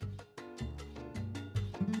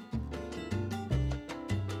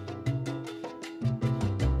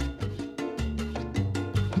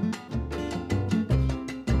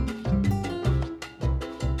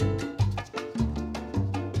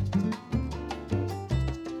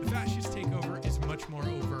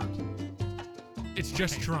It's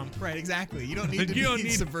just Right. Trump. Right, exactly. You don't need to You don't be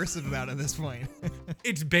need- subversive about it at this point.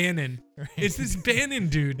 It's Bannon. Right. It's this Bannon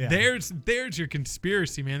dude. Yeah. There's your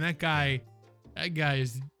conspiracy, man. That guy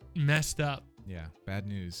is messed up. Yeah, bad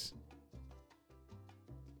news.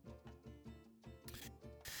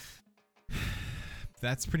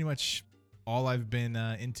 That's pretty much all I've been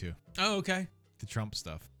into, Oh, okay. the Trump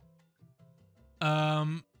stuff.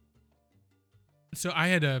 So I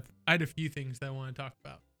had a few things that I want to talk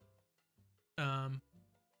about.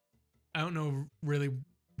 I don't know really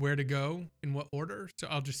where to go in what order, so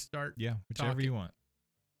I'll just start. Yeah, whichever Talking. you want.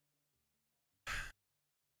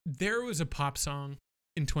 There was a pop song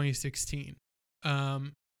in 2016.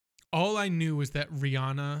 All I knew was that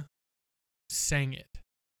Rihanna sang it.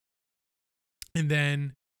 And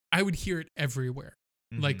then I would hear it everywhere.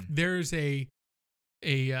 Like Mhm. there's a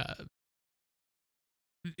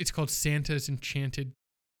it's called Santa's Enchanted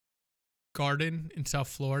Garden in South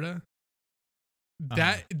Florida.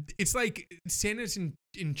 That it's like Santa's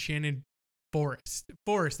Enchanted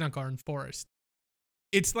Forest, not garden, forest.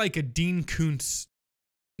 It's like a Dean Koontz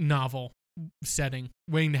novel setting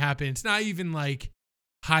waiting to happen. It's not even like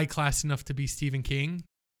high class enough to be Stephen King.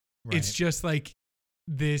 Right. It's just like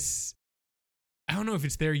this. I don't know if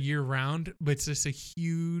it's there year round, but it's just a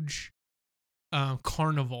huge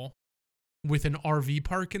carnival with an RV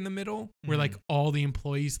park in the middle where like all the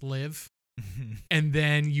employees live. And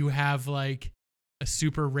then you have like a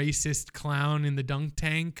super racist clown in the dunk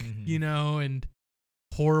tank, you know, and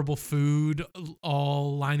horrible food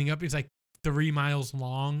all lining up. It's like 3 miles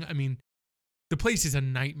long. I mean, the place is a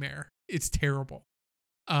nightmare. It's terrible.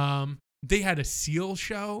 They had a seal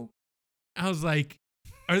show. I was like,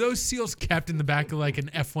 are those seals kept in the back of like an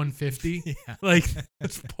F-150? Yeah. Like,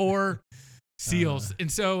 that's poor seals.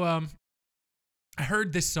 And so I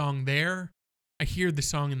heard this song there. I hear the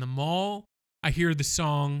song in the mall. I hear the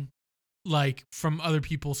song like from other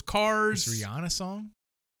people's cars. This Rihanna song?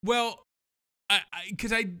 Well,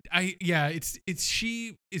 it's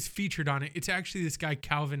she is featured on it. It's actually this guy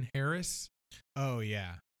Calvin Harris. Oh,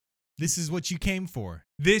 yeah. This is what you came for.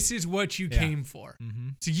 This is what you Yeah. came for. Mm-hmm.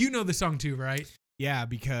 So you know the song too, right? Yeah,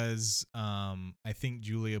 because I think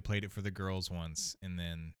Julia played it for the girls once, and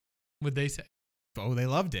then What'd they say? they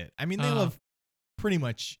loved it. I mean, they love pretty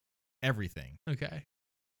much everything, Okay.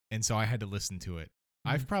 and so I had to listen to it.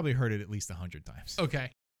 I've probably heard it at least 100 times. Okay.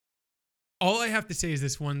 All I have to say is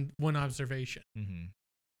this one observation. Mm-hmm.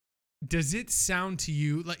 Does it sound to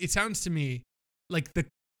you like it sounds to me like the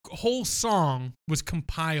whole song was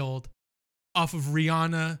compiled off of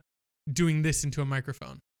Rihanna doing this into a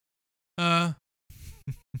microphone? And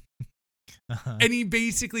he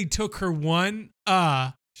basically took her one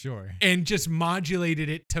Sure. and just modulated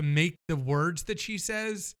it to make the words that she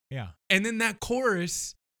says. Yeah. And then that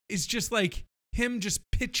chorus is just like him just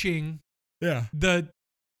pitching Yeah. the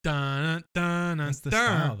dun dun dun. That's the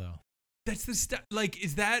style, though. That's the stuff. Like,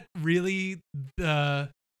 is that really the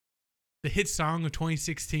hit song of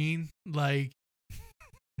 2016? Like,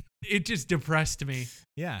 it just depressed me.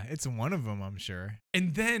 Yeah, it's one of them, I'm sure.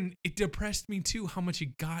 And then it depressed me too how much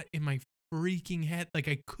it got in my freaking head. Like,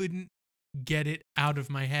 I couldn't get it out of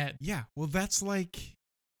my head. Yeah, well, that's like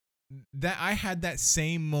that. I had that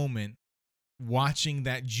same moment watching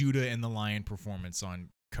that Judah and the Lion performance on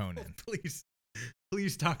Conan. Please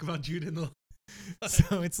talk about Judah and the Lion.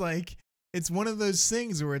 So it's like, it's one of those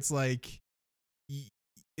things where it's like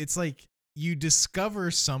you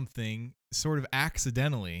discover something sort of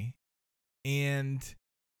accidentally, and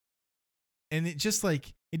it just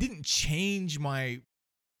like, it didn't change my.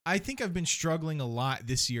 I think I've been struggling a lot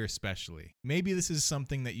this year, especially. Maybe this is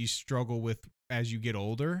something that you struggle with as you get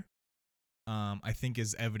older. I think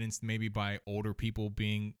is evidenced maybe by older people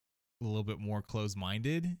being a little bit more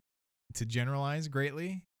closed-minded, to generalize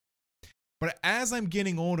greatly. But as I'm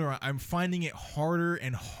getting older, I'm finding it harder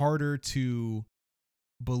and harder to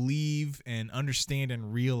believe and understand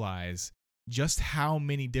and realize just how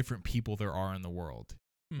many different people there are in the world.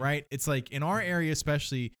 Right? It's like in our area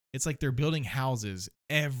especially, it's like they're building houses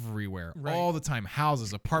everywhere, all the time.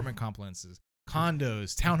 Houses, apartment complexes,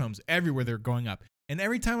 condos, townhomes, everywhere they're going up. And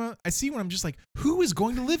every time I see one, I'm just like, who is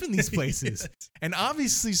going to live in these places? Yes. And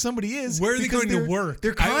obviously somebody is. Where are they going to work?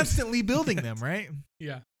 They're constantly building them, right?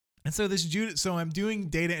 Yeah. And so so I'm doing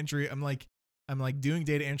data entry. I'm like doing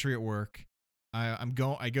data entry at work. I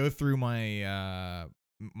go through my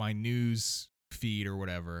my news feed or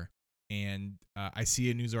whatever, and I see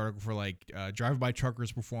a news article for like drive-by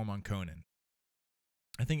truckers perform on Conan.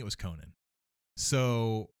 I think it was Conan.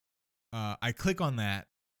 So I click on that,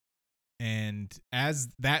 and as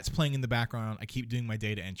that's playing in the background, I keep doing my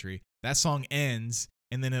data entry. That song ends,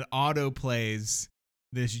 and then it auto plays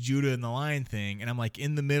this Judah and the Lion thing, and I'm like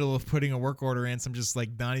in the middle of putting a work order in, so I'm just like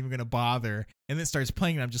not even gonna bother. And then it starts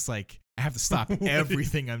playing, and I'm just like, I have to stop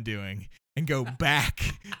everything I'm doing and go back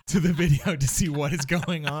to the video to see what is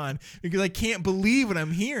going on, because I can't believe what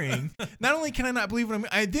I'm hearing. Not only can I not believe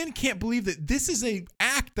I then can't believe that this is a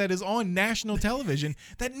act that is on national television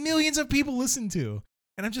that millions of people listen to.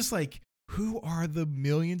 And I'm just like, who are the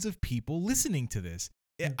millions of people listening to this?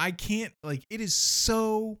 I can't, like, it is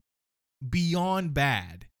so beyond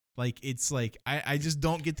bad. Like, it's like, I just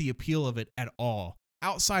don't get the appeal of it at all.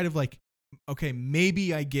 Outside of like, okay,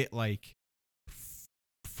 maybe I get like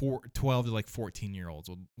 12 to like 14-year-olds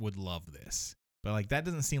would love this. But like, that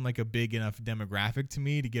doesn't seem like a big enough demographic to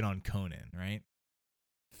me to get on Conan, right?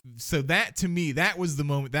 So that, to me, that was the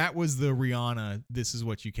moment, that was the Rihanna, This Is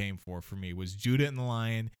What You Came For me, was Judah and the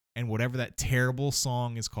Lion and whatever that terrible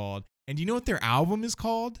song is called. And do you know what their album is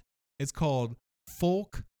called? It's called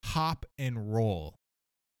Folk, Hop, and Roll,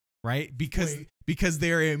 right? Because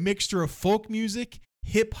they're a mixture of folk music,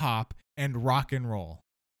 hip hop, and rock and roll.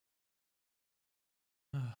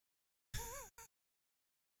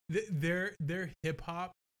 Their hip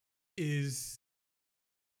hop is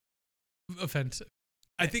offensive.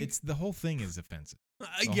 I think it's the whole thing is offensive.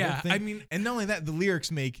 Yeah, I mean, and not only that, the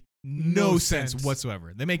lyrics make no sense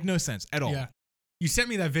whatsoever. They make no sense at all. Yeah. You sent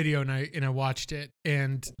me that video and I watched it,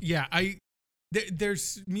 and yeah,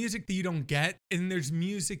 there's music that you don't get, and there's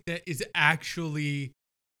music that is actually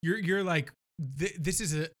you're like, this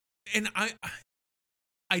is and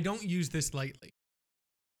I don't use this lightly.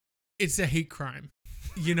 It's a hate crime,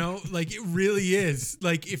 you know, like it really is.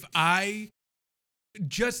 Like, if I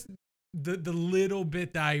just the little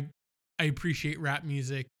bit that I appreciate rap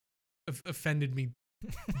music offended me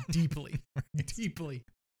deeply, deeply.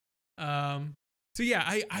 So yeah,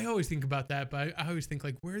 I always think about that, but I always think,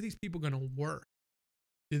 like, where are these people going to work?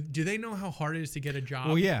 Do they know how hard it is to get a job?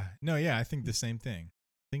 Well, yeah. No, yeah, I think the same thing.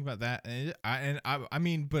 Think about that. And I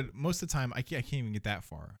mean, but most of the time I can't even get that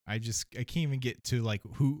far. I can't even get to like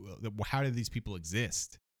how do these people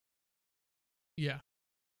exist? Yeah.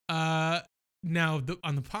 Now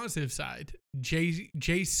on the positive side,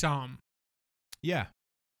 Jay Som. Yeah.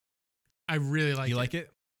 I really like it. You like it?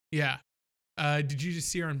 Yeah. Did you just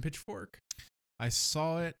see her on Pitchfork? I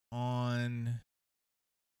saw it on,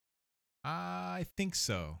 I think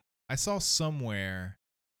so. I saw somewhere,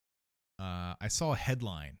 I saw a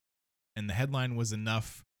headline, and the headline was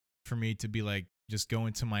enough for me to be like, just go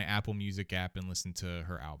into my Apple Music app and listen to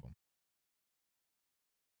her album.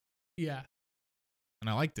 Yeah. And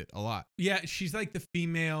I liked it a lot. Yeah, she's like the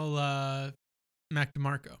female Mac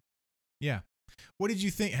DeMarco. Yeah. What did you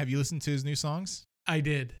think? Have you listened to his new songs? I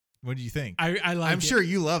did. What did you think? I like it. I'm sure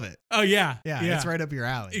you love it. Oh, yeah. Yeah, it's right up your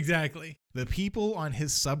alley. Exactly. The people on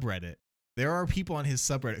his subreddit, there are people on his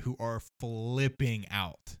subreddit who are flipping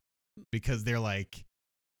out because they're like,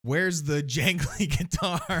 where's the jangly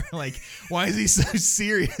guitar? Like, why is he so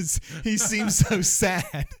serious? He seems so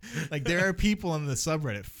sad. Like, there are people on the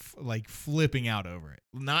subreddit like flipping out over it.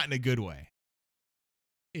 Not in a good way.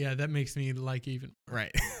 Yeah, that makes me like even more.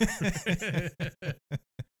 Right.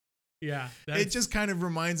 Yeah. It just kind of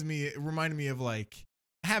reminded me of like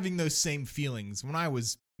having those same feelings when I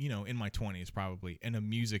was, in my 20s probably, in a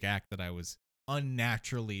music act that I was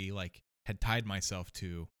unnaturally like had tied myself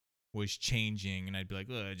to was changing, and I'd be like,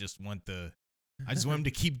 I just want him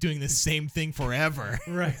to keep doing the same thing forever.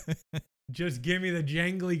 Right. Just give me the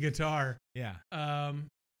jangly guitar. Yeah.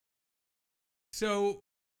 So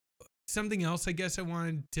something else I guess I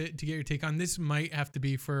wanted to get your take on. This might have to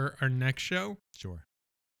be for our next show. Sure.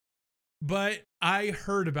 But I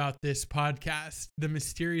heard about this podcast, The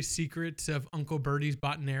Mysterious Secrets of Uncle Bertie's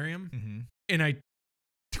Botanarium, and I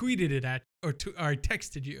tweeted it or I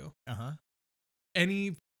texted you. Uh-huh.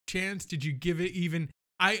 Any chance? Did you give it even?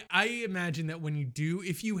 I imagine that when you do,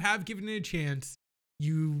 if you have given it a chance,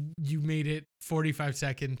 you made it 45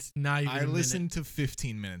 seconds, not even I listened to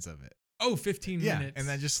 15 minutes of it. Oh, 15 minutes.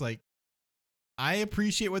 And I just like, I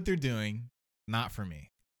appreciate what they're doing, not for me.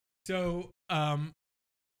 So,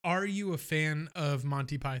 are you a fan of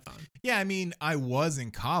Monty Python? Yeah, I mean, I was in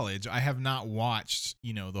college. I have not watched,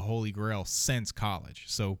 the Holy Grail since college.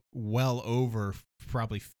 So well over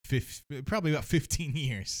probably about 15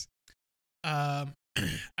 years. I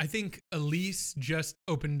think Elise just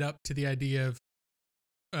opened up to the idea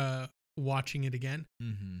of watching it again.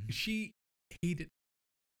 Mm-hmm. She hated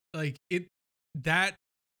it. That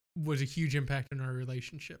was a huge impact on our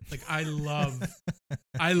relationship. Like, I love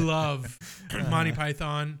Monty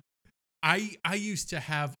Python. I used to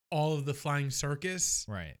have all of the Flying Circus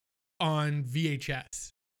right on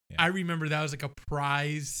VHS. Yeah. I remember that was like a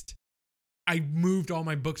prized. I moved all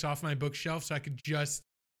my books off my bookshelf so I could just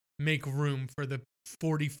make room for the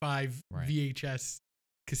 45 Right. VHS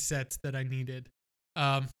cassettes that I needed.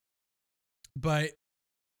 But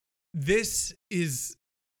this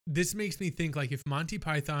makes me think like if Monty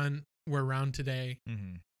Python were around today,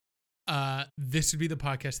 this would be the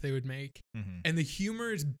podcast they would make. And the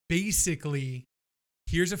humor is basically,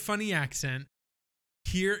 here's a funny accent.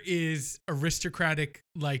 Here is aristocratic,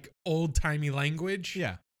 like old-timey language.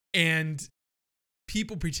 Yeah. And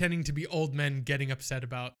people pretending to be old men getting upset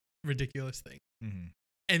about ridiculous things.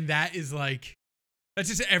 And that is like, that's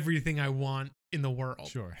just everything I want in the world.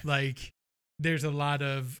 Sure. Like, there's a lot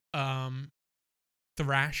of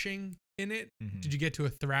thrashing in it. Did you get to a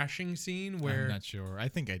thrashing scene where? I'm not sure. I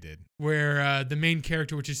think I did. Where the main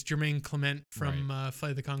character, which is Jermaine Clement from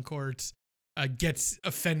Flight of the Conchords, gets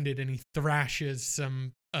offended and he thrashes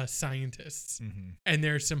some scientists. And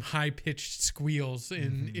there's some high-pitched squeals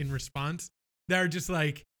in response that are just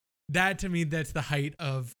like, that to me, that's the height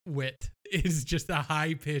of wit, is just a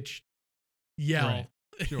high-pitched yell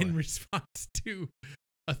in response to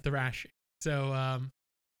a thrashing. So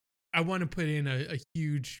I want to put in a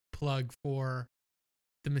huge plug for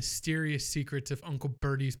the mysterious secrets of Uncle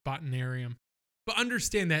Bertie's Botanarium. But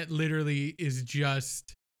understand that literally is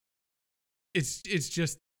just, it's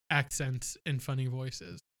just accents and funny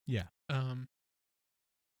voices. Yeah. I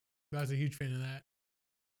was a huge fan of that.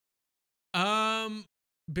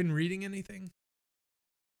 Been reading anything?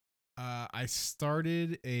 I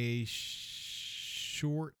started a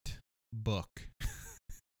short book,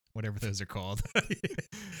 whatever those are called.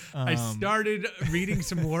 I started reading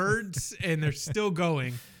some words, and they're still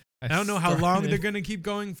going. I don't know how long they're going to keep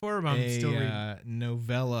going for, but I'm still reading.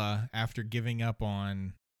 Novella after giving up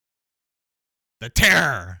on The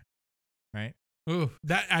Terror, right? Ooh,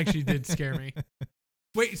 that actually did scare me.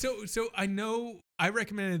 Wait, so I know I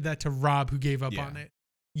recommended that to Rob, who gave up on it.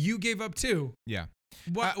 You gave up too. Yeah.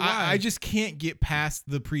 Why? I just can't get past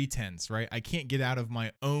the pretense, right? I can't get out of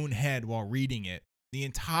my own head while reading it. The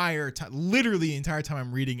entire time, literally the entire time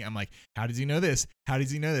I'm reading it, I'm like, how does he know this? How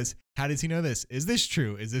does he know this? How does he know this? Is this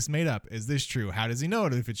true? Is this made up? Is this true? How does he know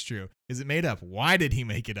it if it's true? Is it made up? Why did he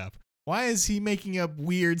make it up? Why is he making up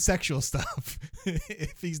weird sexual stuff?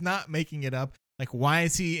 If he's not making it up, like, why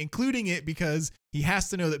is he including it? Because he has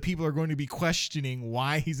to know that people are going to be questioning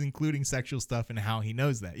why he's including sexual stuff and how he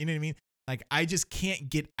knows that. You know what I mean? Like, I just can't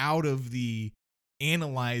get out of the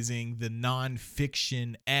analyzing the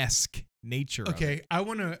nonfiction-esque nature of it. Okay, I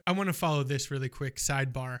want to follow this really quick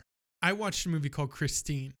sidebar. I watched a movie called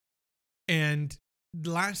Christine, and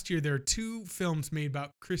last year there are 2 films made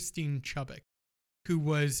about Christine Chubbuck, who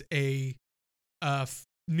was a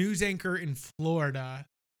news anchor in Florida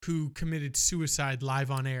who committed suicide live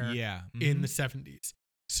on air in the 70s.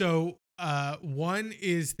 So one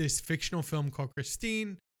is this fictional film called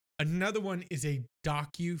Christine. Another one is a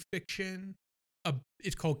docu-fiction.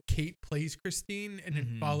 It's called Kate Plays Christine, and it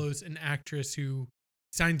follows an actress who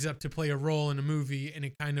signs up to play a role in a movie, and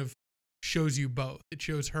it kind of shows you both. It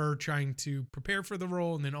shows her trying to prepare for the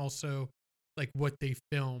role, and then also like what they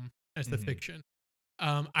film as the fiction.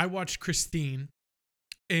 I watched Christine,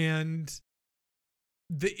 and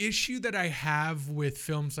the issue that I have with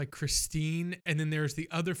films like Christine, and then there's the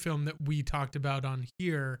other film that we talked about on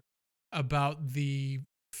here about the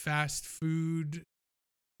fast food,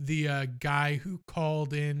 the guy who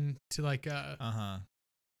called in to like a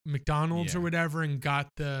McDonald's or whatever and got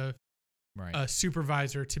the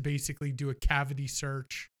supervisor to basically do a cavity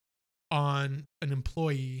search on an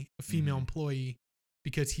employee, a female employee,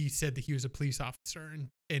 because he said that he was a police officer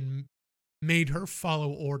and made her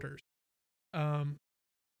follow orders.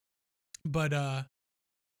 But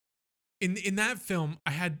in that film,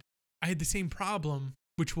 I had the same problem,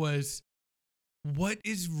 which was what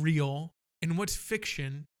is real and what's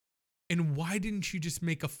fiction, and why didn't you just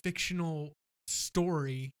make a fictional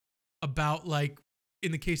story about, like,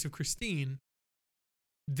 in the case of Christine,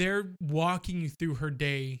 they're walking you through her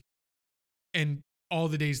day and all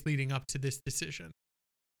the days leading up to this decision.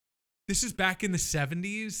 This is back in the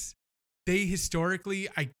 70s. They historically,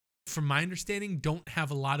 from my understanding, don't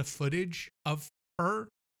have a lot of footage of her.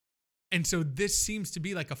 And so this seems to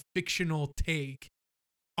be like a fictional take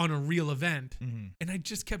on a real event. And I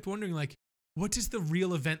just kept wondering, like, what does the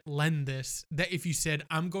real event lend this? That if you said,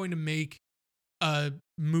 I'm going to make a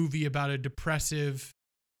movie about a depressive,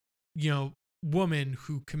 woman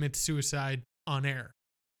who commits suicide on air.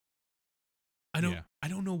 I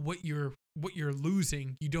don't know what you're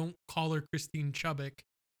losing. You don't call her Christine Chubbuck,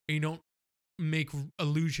 and you don't make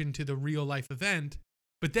allusion to the real life event,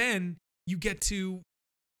 but then you get to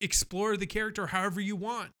explore the character however you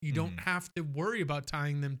want. You don't have to worry about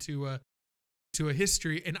tying them to to a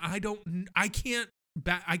history, and I can't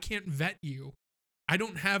vet you. I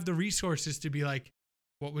don't have the resources to be like,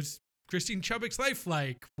 what was Christine Chubbuck's life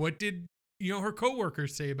like? What did, her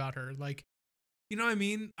coworkers say about her? Like, you know what I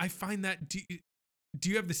mean? I find that, do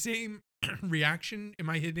you have the same reaction? Am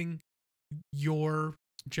I hitting your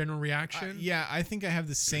general reaction? Yeah, I think I have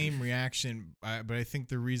the same reaction, but I think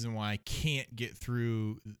the reason why I can't get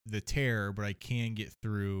through the Terror, but I can get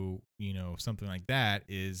through, something like that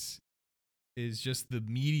is just the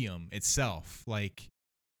medium itself. Like,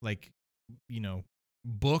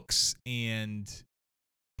 books and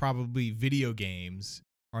probably video games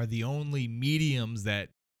are the only mediums that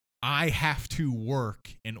I have to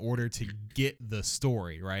work in order to get the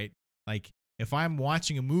story, right? Like, if I'm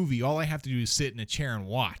watching a movie, all I have to do is sit in a chair and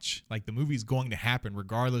watch. Like, the movie's going to happen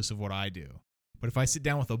regardless of what I do. But if I sit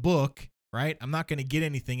down with a book, right, I'm not going to get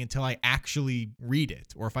anything until I actually read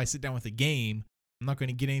it. Or if I sit down with a game, I'm not going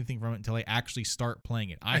to get anything from it until I actually start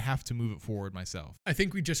playing it. I have to move it forward myself. I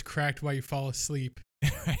think we just cracked why you fall asleep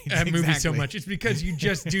Right, at movies so exactly. much. It's because you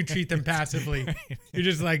just do treat them passively. You're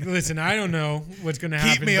just like, listen, I don't know what's going to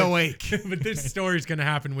happen. Keep me awake. But this story's going to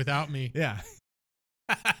happen without me. Yeah.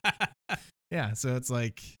 Yeah, so it's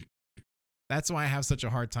like, that's why I have such a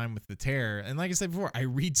hard time with the Terror. And like I said before, I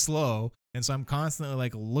read slow, and so I'm constantly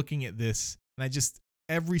like looking at this, and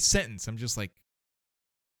every sentence, I'm just like,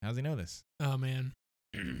 how's he know this? Oh man.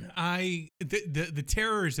 The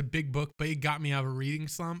Terror is a big book, but it got me out of a reading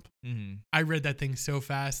slump. Mm-hmm. I read that thing so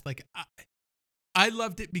fast. Like I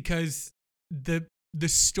loved it because the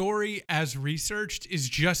story as researched is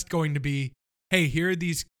just going to be, hey, here are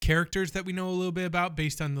these characters that we know a little bit about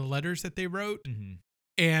based on the letters that they wrote. Mm-hmm.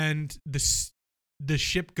 And the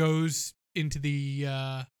ship goes into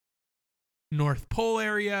the North Pole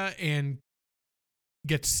area and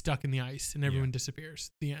gets stuck in the ice, and everyone disappears.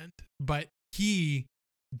 The end. But he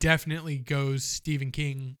definitely goes Stephen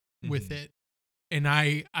King with it, and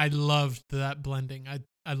I loved that blending.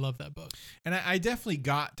 I love that book, and I definitely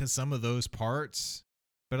got to some of those parts,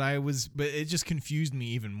 but it just confused me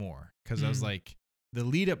even more because I was like, the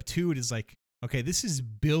lead up to it is like, okay, this is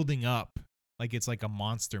building up like it's like a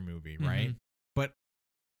monster movie, right? But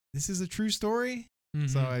this is a true story,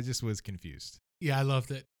 so I just was confused. Yeah, I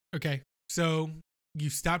loved it. Okay, so you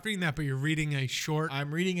stopped reading that, but you're reading a short.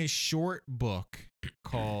 I'm reading a short book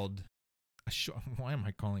called. Why am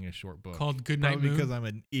I calling it a short book? Called Goodnight Moon? Because I'm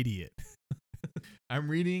an idiot. I'm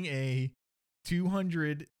reading a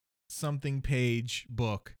 200-something page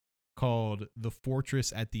book called The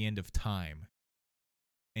Fortress at the End of Time.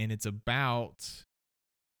 And it's about.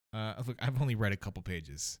 Look, I've only read a couple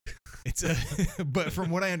pages. But from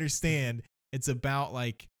what I understand, it's about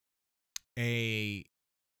like it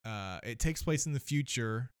takes place in the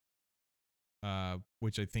future,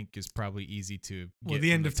 which I think is probably easy to get. Well,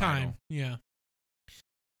 the end of time. Yeah.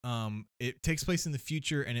 It takes place in the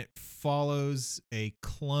future, and it follows a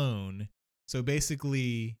clone. So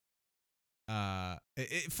basically,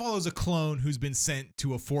 it follows a clone who's been sent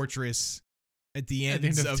to a fortress at the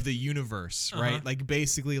ends of the universe, right? Like,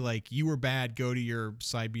 basically, like, you were bad, go to your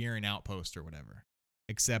Siberian outpost or whatever,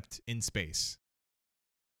 except in space.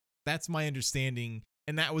 That's my understanding,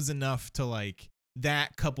 and that was enough to, like,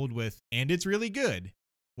 that coupled with, and it's really good,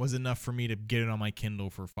 was enough for me to get it on my Kindle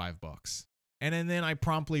for $5. And then I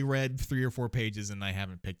promptly read 3 or 4 pages, and I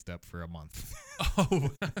haven't picked it up for a month.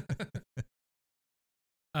 Oh.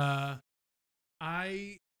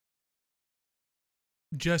 I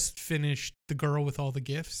just finished The Girl with All the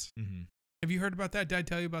Gifts. Mm-hmm. Have you heard about that? Did I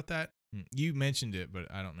tell you about that? You mentioned it,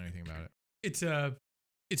 but I don't know anything about it. It's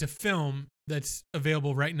a film that's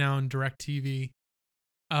available right now on DirecTV.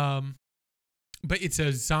 But it's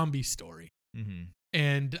a zombie story. Mm-hmm.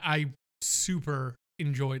 And I super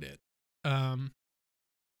enjoyed it.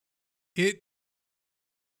 It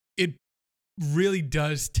really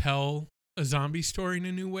does tell a zombie story in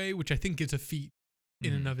a new way, which I think is a feat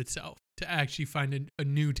in and of itself, to actually find a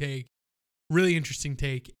new take, really interesting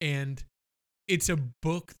take. And it's a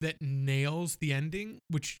book that nails the ending,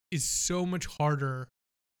 which is so much harder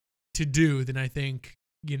to do than I think,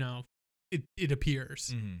 it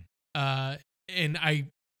appears. Mm-hmm. And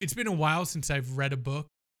it's been a while since I've read a book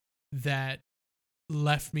that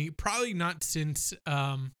left me, probably not since,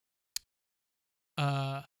 oh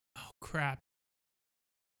crap.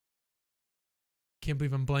 Can't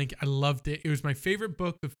believe I'm blank. I loved it. It was my favorite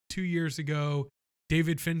book of 2 years ago.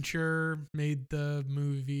 David Fincher made the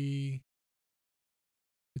movie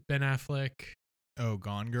with Ben Affleck. Oh,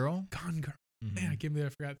 Gone Girl? Gone Girl. Mm-hmm. Man, I can't believe I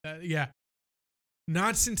forgot that. Yeah.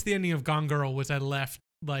 Not since the ending of Gone Girl was I left,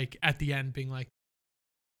 like, at the end being like,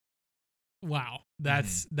 wow,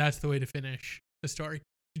 that's the way to finish the story.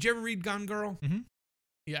 Did you ever read Gone Girl? Mhm.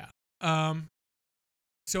 Yeah.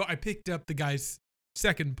 So I picked up the guy's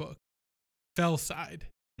second book, Fell Side,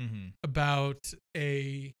 Mm-hmm. about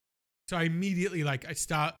a. So I immediately I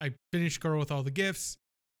finished Girl with All the Gifts.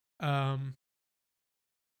 Gonna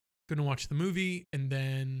watch the movie, and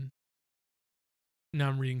then now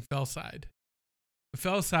I'm reading Fell Side.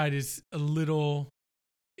 Fell Side is a little.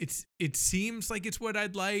 It seems like it's what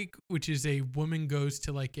I'd like, which is a woman goes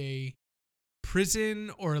to like a prison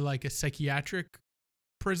or like a psychiatric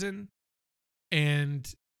prison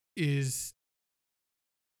and is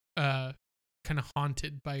kind of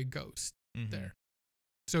haunted by a ghost there.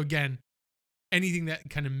 So again, anything that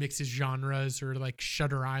kind of mixes genres or like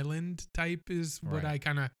Shutter Island type is what Right. I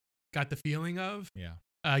kind of got the feeling of. Yeah.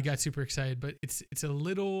 I got super excited, but it's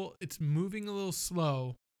moving a little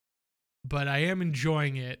slow, but I am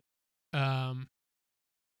enjoying it. But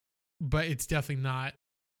it's definitely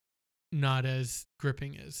not as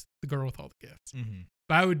gripping as The Girl with All the Gifts. Mm-hmm.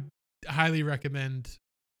 But I would highly recommend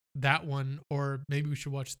that one, or maybe we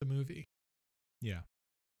should watch the movie. Yeah.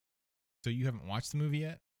 So you haven't watched the movie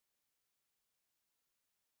yet?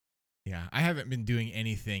 Yeah, I haven't been doing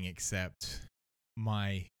anything except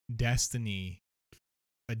my Destiny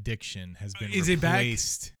addiction has been Is it back?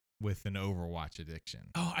 replaced with an Overwatch addiction.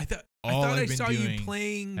 Oh, I thought All I I've been saw you doing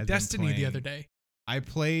playing has been Destiny the playing- other day. I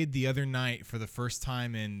played the other night for the first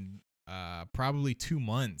time in probably 2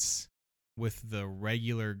 months with the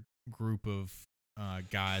regular group of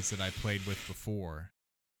guys that I played with before.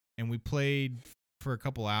 And we played for a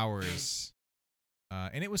couple hours,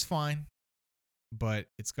 and it was fine, but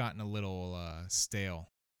it's gotten a little stale.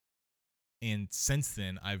 And since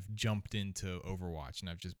then, I've jumped into Overwatch, and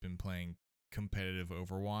I've just been playing competitive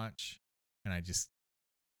Overwatch. And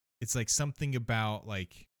it's like something about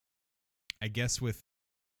like, I guess with,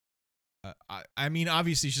 I mean,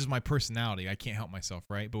 obviously it's just my personality. I can't help myself,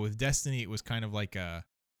 right? But with Destiny, it was kind of like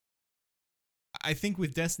I think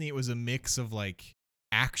with Destiny, it was a mix of like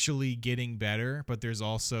actually getting better, but there's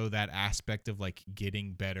also that aspect of like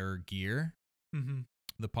getting better gear, Mm-hmm.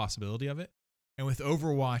 the possibility of it. And with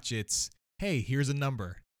Overwatch, it's, hey, here's a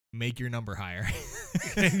number. Make your number higher.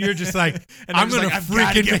 And you're just like, and I'm just gonna I've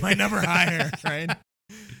gotta freaking get my number higher, right?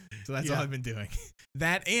 So that's all Yeah. I've been doing.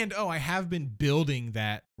 That and I have been building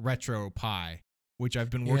that Retro Pi, which I've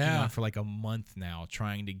been working Yeah. on for like a month now,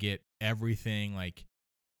 trying to get everything like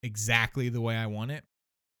exactly the way I want it.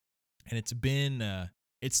 And it's been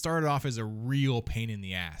it started off as a real pain in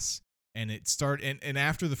the ass. And and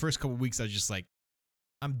after the first couple weeks, I was just like,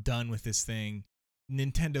 I'm done with this thing.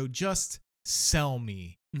 Nintendo, just sell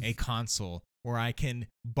me a console where I can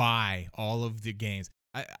buy all of the games.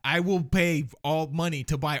 I will pay all money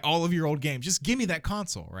to buy all of your old games. Just give me that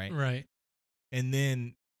console, right? Right. And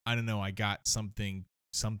then I don't know, I got something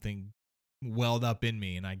welled up in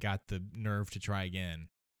me, and I got the nerve to try again.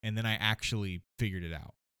 And then I actually figured it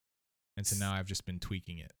out. And so now I've just been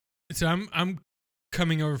tweaking it. So I'm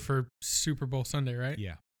coming over for Super Bowl Sunday, right?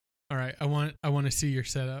 Yeah. All right. I want to see your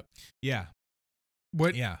setup. Yeah.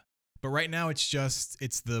 What? Yeah. But right now it's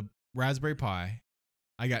the Raspberry Pi.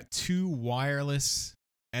 I got 2 wireless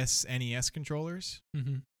SNES controllers.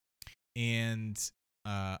 Mm-hmm. And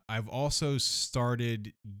I've also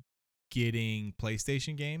started getting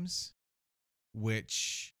PlayStation games,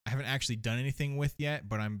 which I haven't actually done anything with yet,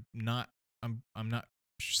 but I'm not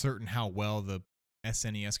certain how well the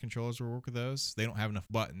SNES controllers will work with those. They don't have enough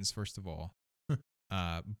buttons, first of all.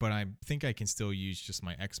 But I think I can still use just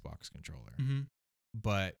my Xbox controller. Mm-hmm.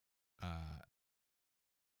 But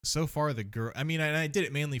so far I mean, I did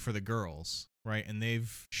it mainly for the girls, right? And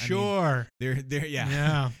Sure. they're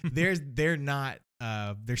Yeah. they're not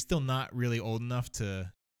they're still not really old enough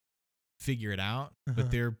to figure it out,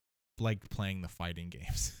 but they're like playing the fighting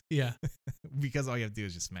games. Yeah. Because all you have to do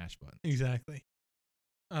is just smash buttons. Exactly.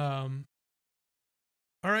 All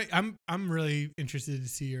right. I'm really interested to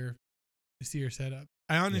see your setup.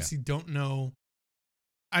 I honestly don't know.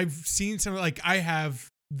 I've seen some, like, I have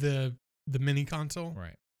the mini console,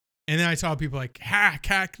 Right. and then I saw people like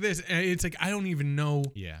hack this, and it's like I don't even know.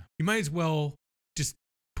 Yeah. You might as well just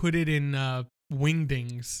put it in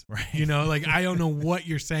Wingdings, Right. you know, like I don't know what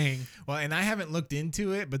you're saying. Well, and I haven't looked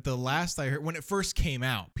into it, but the last I heard, when it first came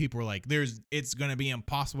out, people were like, it's going to be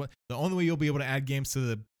impossible. The only way you'll be able to add games to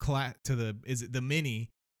the mini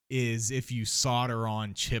is if you solder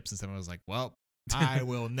on chips and stuff. I was like, well, I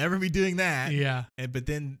will never be doing that. Yeah. But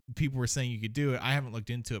then people were saying you could do it. I haven't looked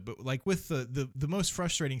into it, but like with the most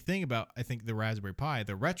frustrating thing about, I think, the Raspberry Pi,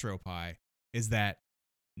 the Retro Pi, is that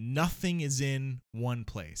nothing is in one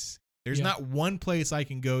place. There's not one place I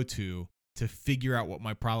can go to figure out what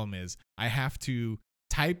my problem is. I have to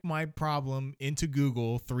type my problem into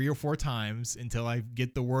Google 3 or 4 times until I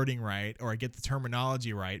get the wording right or I get the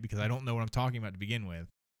terminology right because I don't know what I'm talking about to begin with.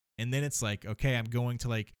 And then it's like, okay, I'm going to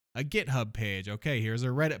like a GitHub page. Okay, here's a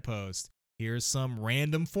Reddit post. Here's some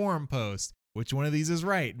random forum post. Which one of these is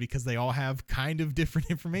right? Because they all have kind of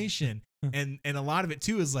different information. and a lot of it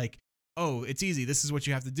too is like, oh, it's easy. This is what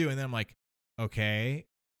you have to do. And then I'm like, okay,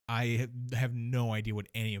 I have no idea what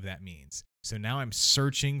any of that means. So now I'm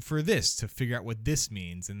searching for this to figure out what this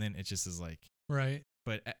means. And then it just is like, right.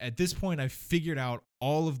 But at this point, I've figured out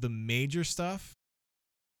all of the major stuff.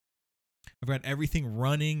 I've got everything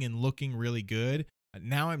running and looking really good.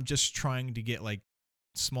 Now I'm just trying to get like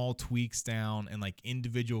small tweaks down and like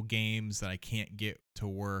individual games that I can't get to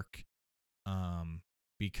work.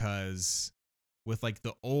 Because with like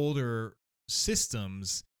the older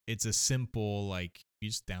systems, it's a simple, like you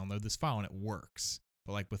just download this file and it works.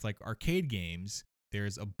 But like with like arcade games,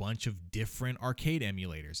 there's a bunch of different arcade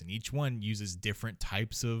emulators and each one uses different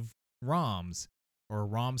types of ROMs or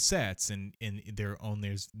ROM sets and their own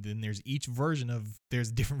there's each version of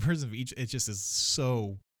there's different versions of each. It just is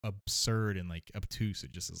so absurd and like obtuse.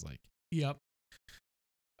 It just is like yep,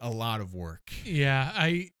 a lot of work. Yeah,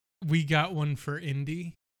 we got one for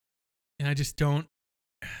indie and I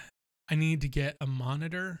need to get a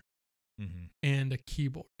monitor and a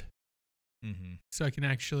keyboard. So I can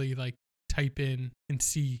actually like type in and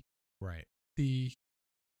see the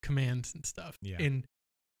commands and stuff. Yeah. And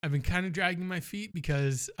I've been kind of dragging my feet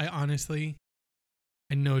because I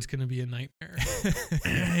know it's going to be a nightmare.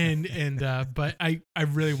 But I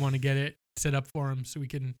really want to get it set up for him so he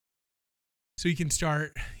can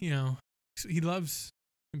start, he loves,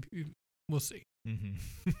 we'll see.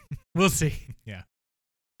 We'll see. Yeah.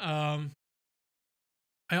 I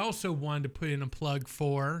also wanted to put in a plug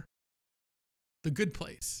for The Good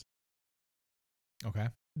Place. Okay.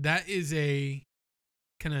 That is a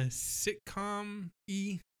kind of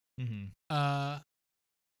sitcom-y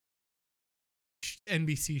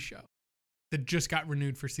NBC show that just got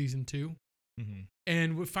renewed for season 2.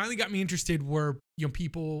 And what finally got me interested were,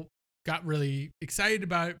 people got really excited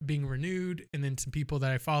about it being renewed. And then some people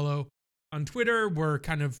that I follow on Twitter were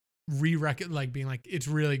kind of being like, it's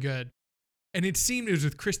really good. And it was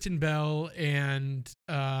with Kristen Bell and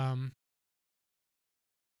I'm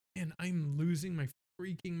losing my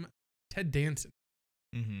freaking Ted Danson.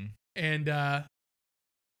 And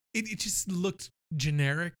it just looked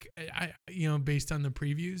generic, based on the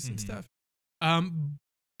previews and stuff.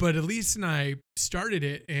 But Elise and I started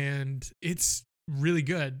it, and it's really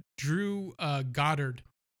good. Drew Goddard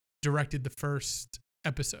directed the first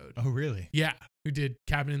episode. Oh, really? Yeah, who did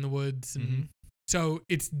Cabin in the Woods, and so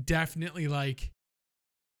it's definitely like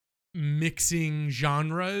mixing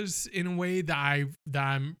genres in a way that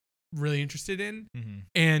I'm really interested in.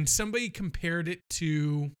 And somebody compared it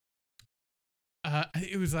to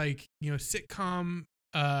it was like, sitcom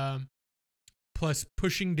plus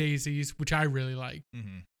Pushing Daisies, which I really like,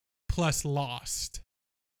 plus Lost,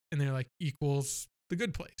 and they're like equals The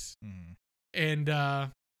Good Place. And I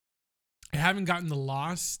haven't gotten the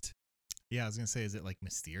Lost. Yeah, I was gonna say, is it like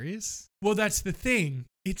mysterious? Well, that's the thing.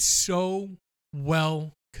 It's so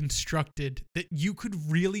well constructed that you could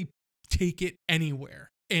really take it anywhere.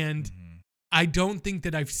 And I don't think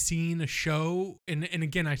that I've seen a show, and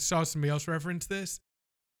again, I saw somebody else reference this.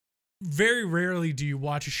 Very rarely do you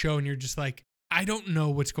watch a show and you're just like, I don't know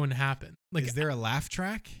what's going to happen. Like, is there a laugh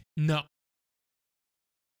track? No.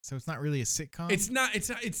 So it's not really a sitcom? It's not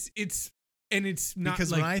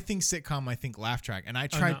because like, when I think sitcom, I think laugh track. And I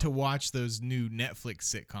tried to watch those new Netflix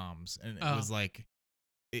sitcoms, and it was like,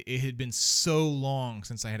 it had been so long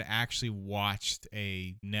since I had actually watched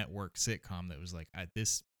a network sitcom that was like,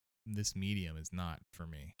 this medium is not for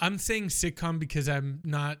me. I'm saying sitcom because I'm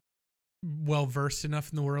not well versed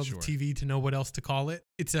enough in the world of TV to know what else to call it.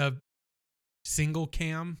 It's a single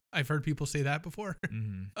cam. I've heard people say that before.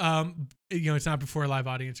 It's not before a live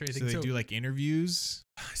audience or anything. So they do like interviews.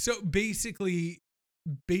 So basically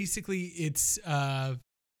it's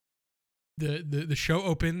the show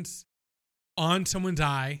opens on someone's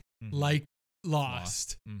eye, like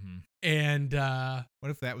Lost. And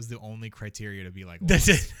what if that was the only criteria to be like Lost? That's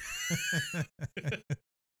it.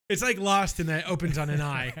 It's like Lost, and that opens on an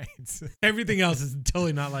eye. Right. Everything else is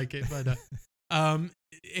totally not like it. But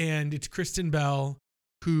and it's Kristen Bell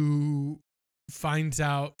who finds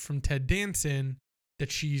out from Ted Danson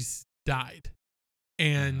that she's died.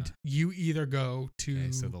 And you either go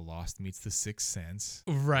to so the Lost meets the Sixth Sense.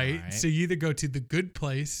 Right. So you either go to The Good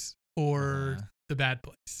Place or The Bad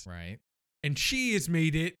Place. Right. And she has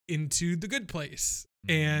made it into The Good Place.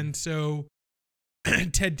 And so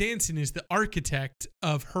Ted Danson is the architect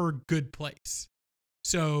of her good place.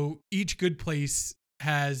 So each good place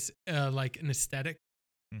has like an aesthetic.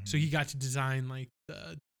 So Mhm. he got to design like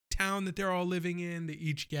the town that they're all living in. They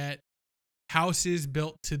each get houses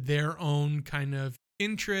built to their own kind of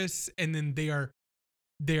interests, and then they are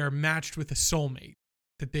matched with a soulmate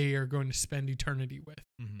that they are going to spend eternity with.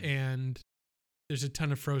 Mhm. And there's a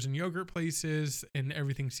ton of frozen yogurt places, and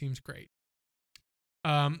everything seems great.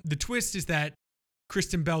 The twist is that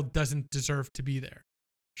Kristen Bell doesn't deserve to be there.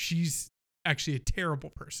 She's actually a terrible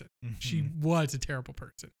person. She Mhm. was a terrible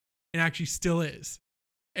person and actually still is.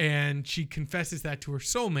 And she confesses that to her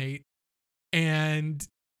soulmate and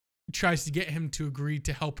tries to get him to agree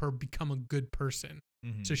to help her become a good person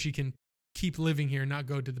Mhm. so she can keep living here and not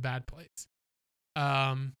go to the bad place.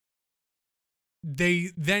 They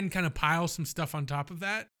then kind of pile some stuff on top of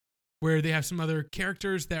that where they have some other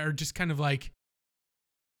characters that are just kind of like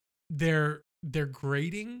they're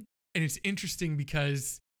grading, and it's interesting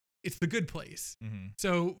because it's the good place. Mhm.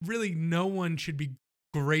 So really no one should be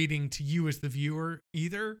grading to you as the viewer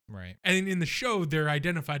either. Right. And in the show they're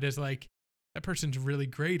identified as like that person's really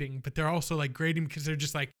grading, but they're also like grading because they're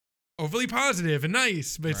just like overly positive and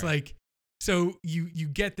nice. But it's Right. like so you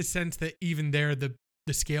get the sense that even there the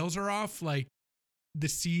scales are off, like the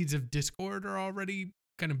seeds of discord are already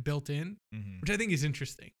kind of built in, Mhm. which I think is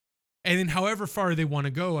interesting. And then however far they want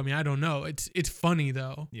to go, I mean, I don't know. It's funny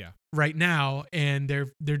though Yeah. right now, and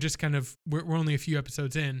they're just kind of we're only a few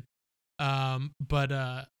episodes in. But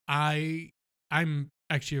I'm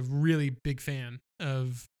actually a really big fan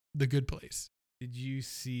of The Good Place. Did you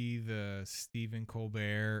see the Stephen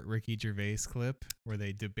Colbert, Ricky Gervais clip where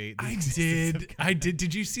they debate the I existence of did. God? I did.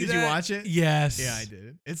 Did you see Did that? you watch it? Yes. Yeah, I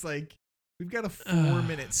did. It's like we've got a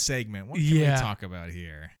 4-minute segment. What can Yeah. we talk about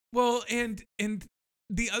here? Well, and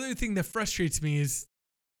the other thing that frustrates me is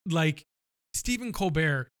like Stephen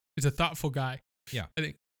Colbert is a thoughtful guy. Yeah. I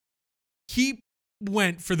think he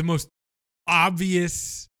went for the most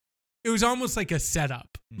obvious. It was almost like a setup.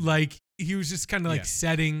 Mhm. Like he was just kind of like Yeah.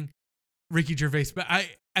 setting Ricky Gervais. But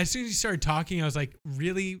as soon as he started talking, I was like,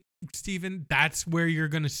 really, Stephen, that's where you're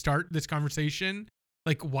going to start this conversation?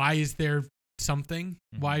 Like, why is there something?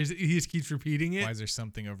 Mhm. Why is it, he just keeps repeating it? Why is there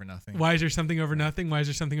something over nothing? Why is there something over nothing? Why is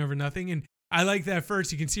there something over nothing? And I like that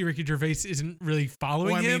first. You can see Ricky Gervais isn't really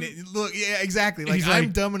following Well, I him. mean, look, yeah, exactly. Like He's I'm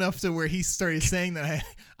like- dumb enough to where he started saying that.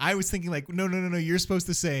 I was thinking like, no. You're supposed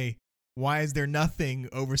to say, why is there nothing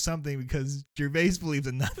over something? Because Gervais believes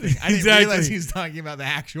in nothing. I didn't Exactly. realize he was talking about the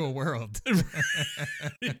actual world.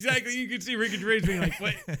 Exactly. You can see Ricky Gervais being like,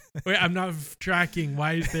 wait, I'm not tracking.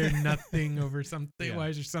 Why is there nothing over something? Yeah. Why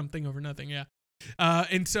is there something over nothing? Yeah.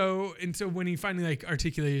 And so when he finally like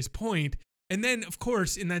articulated his point, and then of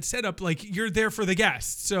course in that setup, like you're there for the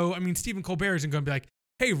guest. So I mean, Stephen Colbert isn't going to be like,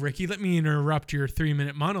 hey Ricky, let me interrupt your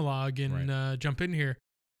 3-minute monologue and jump in here.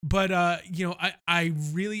 But I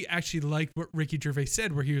really actually liked what Ricky Gervais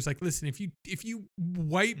said, where he was like, listen, if you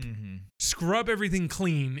wipe scrub everything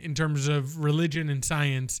clean in terms of religion and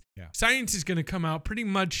science, Yeah. science is going to come out pretty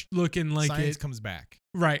much looking like Science it, comes back.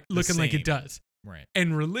 right? Looking like it same. does. Right.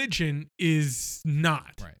 And religion is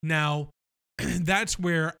not. Right. Now, that's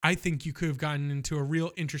where I think you could have gotten into a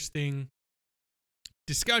real interesting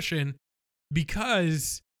discussion,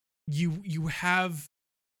 because you have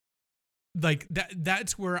like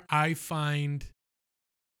that's where I find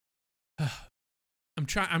I'm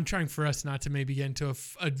trying for us not to maybe get into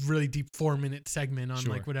a really deep 4-minute segment on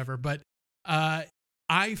Sure. like whatever, but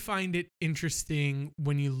I find it interesting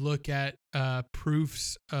when you look at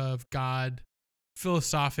proofs of God,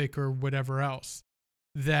 philosophic or whatever else,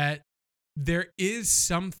 that there is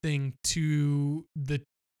something to the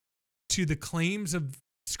claims of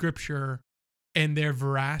Scripture and their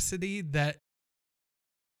veracity that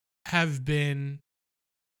have been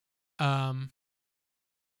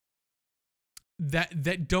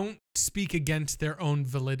that don't speak against their own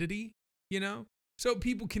validity, you know? So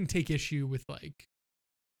people can take issue with like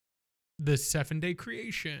the 7-day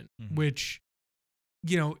creation, Mhm. which,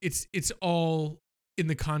 you know, it's all in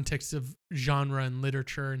the context of genre and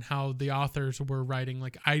literature and how the authors were writing.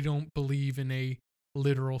 Like, I don't believe in a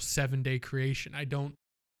literal 7-day creation. I don't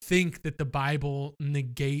think that the Bible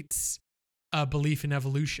negates a belief in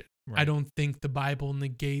evolution. Right. I don't think the Bible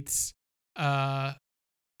negates a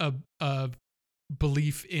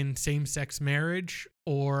belief in same-sex marriage,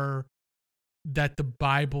 or that the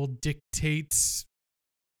Bible dictates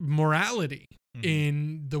morality Mhm.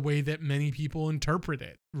 in the way that many people interpret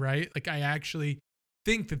it, right? Like, I actually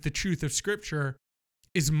think that the truth of Scripture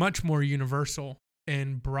is much more universal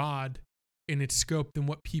and broad in its scope than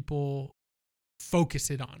what people focus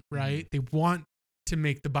it on, right? They want to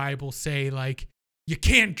make the Bible say, like, you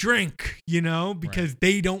can't drink, you know, because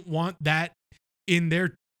they don't want that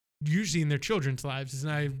usually in their children's lives. Is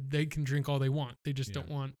they can drink all they want. They just don't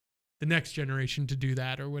want the next generation to do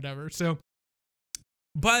that or whatever. So,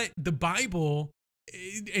 but the Bible,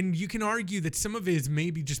 and you can argue that some of it is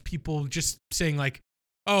maybe just people just saying like,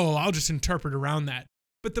 oh, I'll just interpret around that.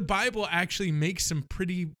 But the Bible actually makes some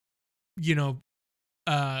pretty,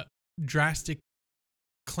 drastic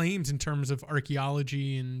claims in terms of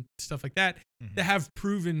archaeology and stuff like that that have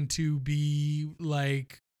proven to be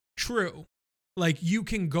like true. Like you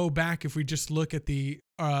can go back, if we just look at the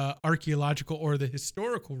archaeological or the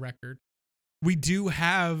historical record, we do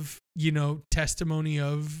have, testimony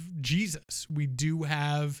of Jesus. We do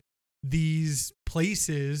have these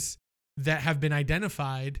places that have been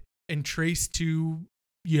identified and traced to,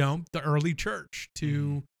 the early church,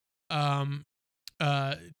 to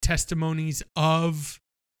testimonies of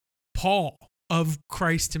Paul, of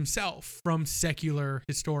Christ himself, from secular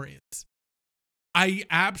historians. I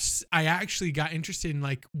actually got interested in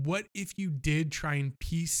like, what if you did try and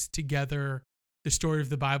piece together the story of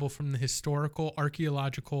the Bible from the historical,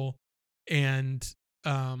 archaeological, and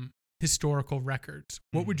historical records?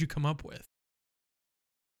 What would you come up with?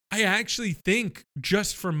 I actually think,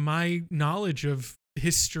 just from my knowledge of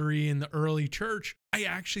history in the early church, I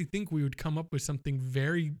actually think we would come up with something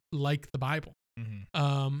very like the Bible.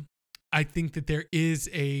 I think that there is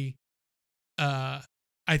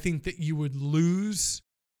I think that you would lose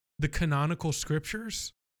the canonical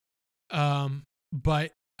scriptures,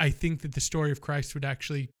 but I think that the story of Christ would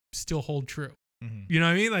actually still hold true. You know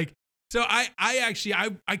what I mean? Like, so I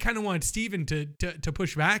kind of wanted Stephen to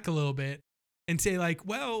push back a little bit and say like,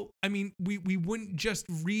 well, I mean, we wouldn't just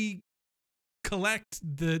recollect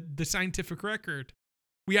the scientific record.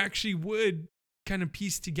 We actually would kind of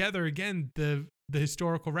piece together again the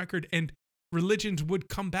historical record, and religions would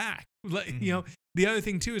come back. The other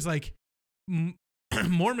thing too is like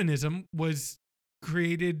Mormonism was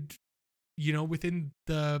created, within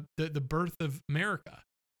the birth of America.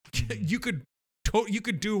 You could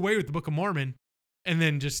do away with the Book of Mormon and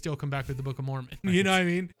then just still come back with the Book of Mormon. Right. You know what I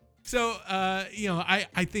mean? So,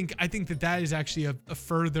 I think that is actually a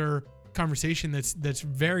further conversation that's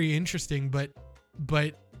very interesting. But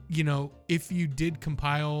if you did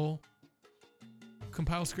compile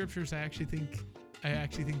scriptures, I actually think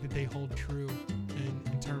that they hold true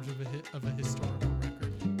in terms of a historical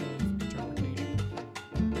record of interpretation.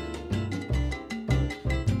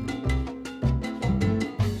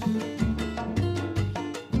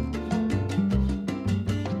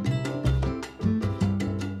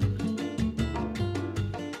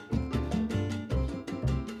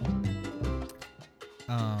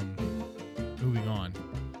 Moving on.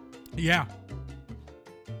 Yeah.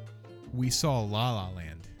 We saw La La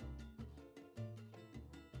Land.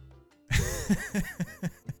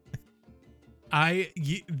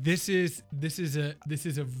 This is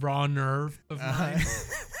a raw nerve of mine.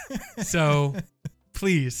 So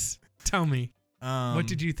please tell me, what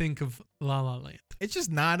did you think of La La Land? It's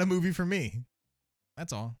just not a movie for me.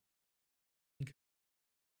 That's all.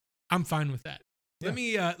 I'm fine with that.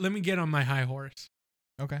 Yeah. Let me get on my high horse.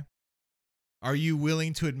 Okay. Are you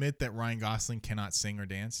willing to admit that Ryan Gosling cannot sing or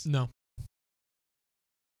dance? No.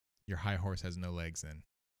 Your high horse has no legs then.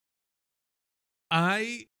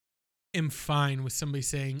 I am fine with somebody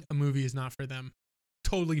saying a movie is not for them.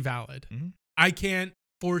 Totally valid. Mm-hmm. I can't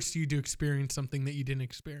force you to experience something that you didn't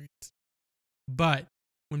experience. But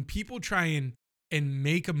when people try and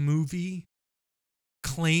make a movie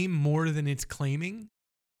claim more than it's claiming,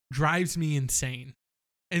 drives me insane.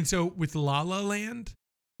 And so with La La Land,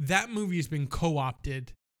 that movie has been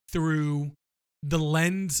co-opted through the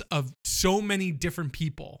lens of so many different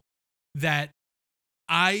people that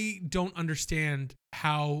I don't understand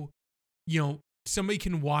how, somebody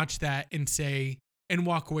can watch that and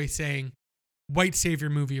walk away saying, white savior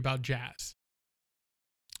movie about jazz.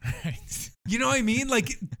 Right. You know what I mean?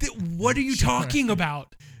 Like, what are you talking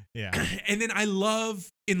about? Yeah. And then I love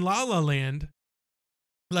in La La Land,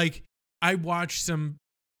 like, I watched some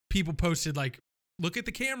people posted, like, look at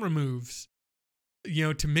the camera moves,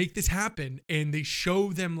 to make this happen. And they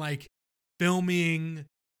show them, like, filming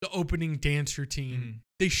the opening dance routine. Mm-hmm.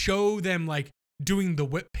 They show them, like, doing the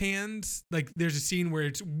whip pans. Like, there's a scene where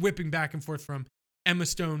it's whipping back and forth from Emma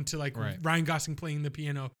Stone to, like, right. Ryan Gosling playing the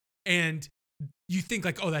piano. And you think,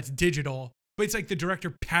 like, oh, that's digital. But it's like the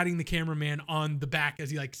director patting the cameraman on the back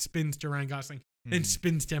as he, like, spins to Ryan Gosling, then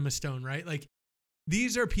spins to Emma Stone, right? Like,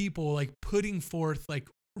 these are people, like, putting forth, like,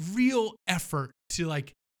 real effort to,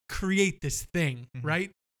 like, create this thing,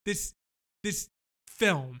 right? This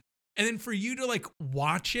film. And then for you to, like,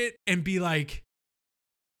 watch it and be like,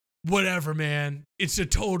 whatever, man, it's a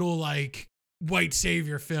total, like, white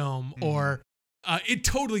savior film, or it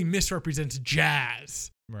totally misrepresents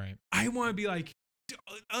jazz. Right. I want to be like,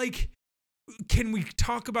 can we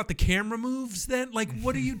talk about the camera moves then? Like,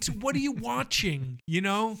 what are you watching? You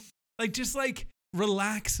know, like just like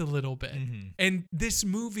relax a little bit. Mm-hmm. And this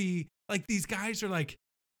movie, like these guys are like,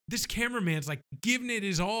 this cameraman's like giving it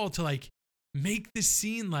his all to like make this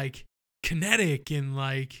scene like kinetic and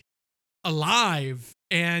like alive.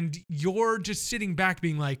 And you're just sitting back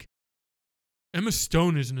being like, Emma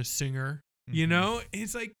Stone isn't a singer, you know? And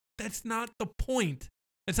it's like, that's not the point.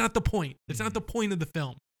 That's not the point. That's not the point of the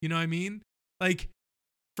film. You know what I mean? Like,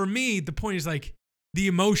 for me, the point is like the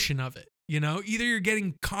emotion of it, you know? Either you're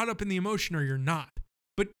getting caught up in the emotion or you're not.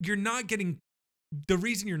 But you're not getting, the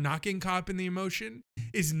reason you're not getting caught up in the emotion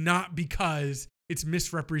is not because it's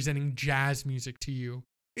misrepresenting jazz music to you.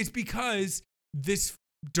 It's because this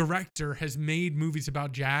director has made movies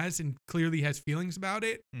about jazz and clearly has feelings about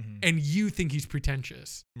it, and you think he's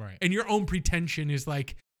pretentious. Right. And your own pretension is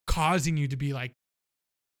like causing you to be like,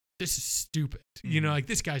 this is stupid. You know, like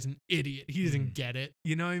this guy's an idiot. He doesn't get it.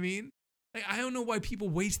 You know what I mean? Like, I don't know why people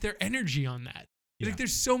waste their energy on that. Yeah. Like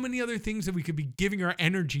there's so many other things that we could be giving our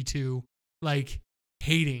energy to, like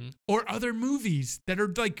hating, or other movies that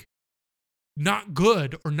are like not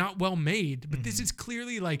good or not well made. But this is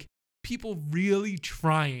clearly like people really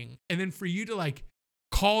trying. And then for you to like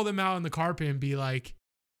call them out on the carpet and be like,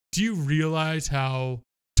 do you realize how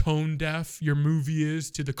tone deaf your movie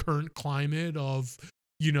is to the current climate of,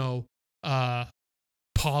 you know,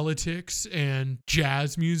 politics and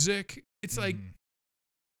jazz music? It's like,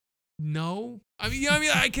 no. I mean, yeah,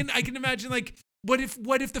 I can imagine like, what if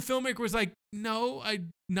the filmmaker was like, no,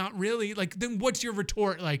 not really. Like, then what's your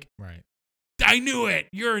retort? Like, right. I knew it.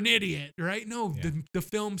 You're an idiot, right? No, Yeah. the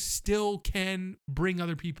film still can bring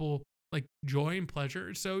other people like joy and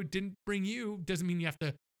pleasure. So it didn't bring you, doesn't mean you have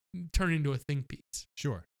to turn into a think piece.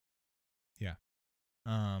 Sure. Yeah.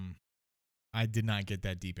 I did not get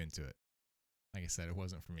that deep into it. Like I said, it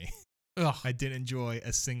wasn't for me. Ugh. I didn't enjoy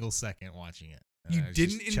a single second watching it. You I was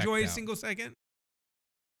didn't just enjoy a checked out. single second?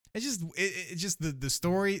 It's just the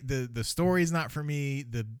story. The story is not for me.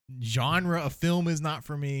 The genre of film is not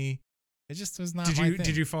for me. It just was not. My thing.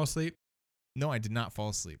 Did you fall asleep? No, I did not fall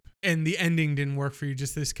asleep. And the ending didn't work for you.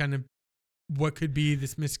 Just this kind of what could be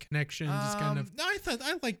this misconnection. Just kind of. No,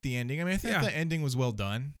 I liked the ending. I mean, I think the ending was well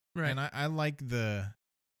done. Right. And I liked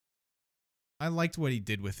what he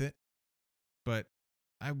did with it, but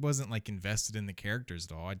I wasn't like invested in the characters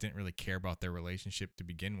at all. I didn't really care about their relationship to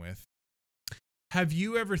begin with. Have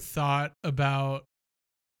you ever thought about,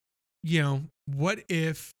 you know, what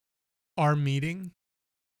if our meeting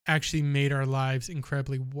actually made our lives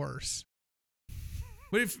incredibly worse?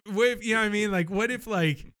 What if, you know what I mean? Like, what if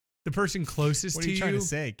like the person closest What to are you trying you, to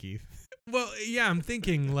say, Keith? well, yeah, I'm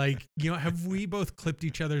thinking like, you know, have we both clipped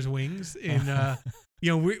each other's wings and, you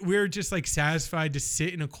know, we're just like satisfied to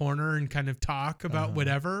sit in a corner and kind of talk about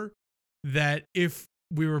whatever, that if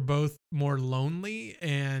we were both more lonely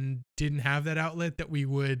and didn't have that outlet, that we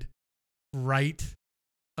would write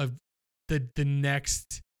the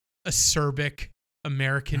next acerbic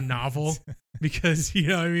American novel because, you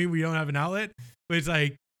know what I mean? We don't have an outlet, but it's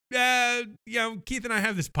like, you know, Keith and I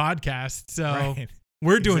have this podcast, so Right.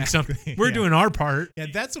 we're doing Exactly. something. We're Yeah. doing our part. Yeah,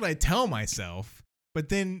 that's what I tell myself. But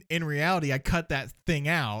then in reality, I cut that thing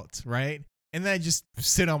out, right? And then I just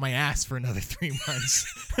sit on my ass for another 3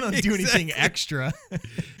 months. I don't do anything Exactly. extra.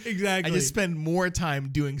 Exactly. I just spend more time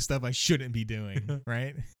doing stuff I shouldn't be doing,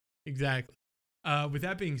 right? Exactly. With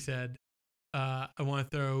that being said, I want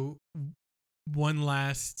to throw one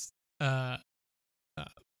last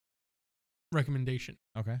recommendation.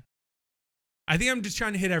 Okay. I think I'm just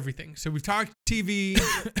trying to hit everything. So we've talked TV.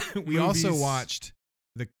 We also movies. watched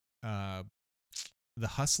The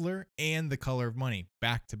Hustler and The Color of Money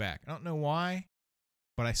back to back. I don't know why,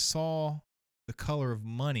 but I saw The Color of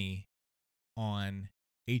Money on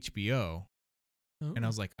HBO, and I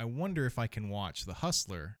was like, I wonder if I can watch The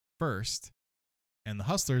Hustler first. And The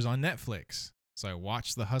Hustler's on Netflix. So I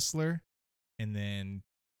watched The Hustler and then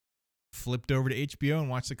flipped over to HBO and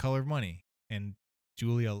watched The Color of Money. And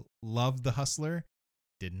Julia loved The Hustler,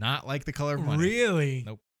 did not like The Color of Money. Really?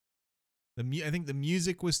 Nope. I think the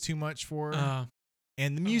music was too much for her.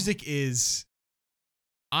 And the music is,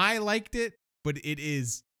 I liked it, but it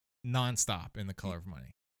is nonstop in The Color of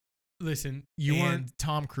Money. Listen, and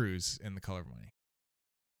Tom Cruise in The Color of Money.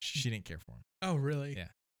 She didn't care for him. Oh, really? Yeah.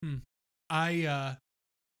 I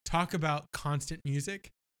talk about constant music.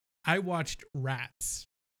 I watched Rats.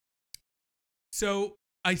 So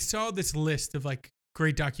I saw this list of like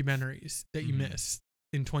great documentaries that you missed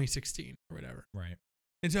in 2016 or whatever. Right.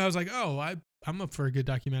 And so I was like, oh, I'm up for a good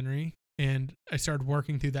documentary. And I started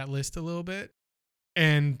working through that list a little bit.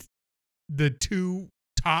 And the 2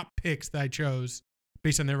 top picks that I chose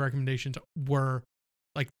based on their recommendations were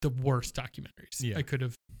like the worst documentaries I could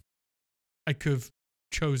have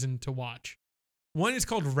chosen to watch. One is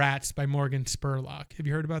called Rats by Morgan Spurlock. Have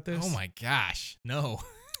you heard about this? Oh my gosh. No.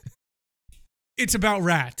 It's about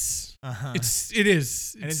rats. Uh-huh. It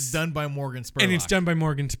is. And it's done by Morgan Spurlock. And it's done by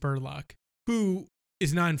Morgan Spurlock, who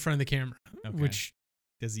is not in front of the camera. Okay. Which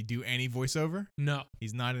does he do any voiceover? no.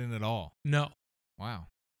 He's not in at all. No. Wow.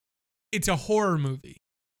 It's a horror movie.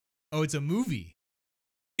 Oh, it's a movie.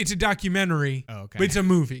 It's a documentary. Oh, okay. But it's a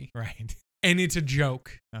movie. Right. And it's a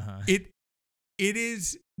joke. Uh-huh. It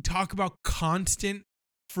is talk about constant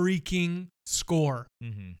freaking score.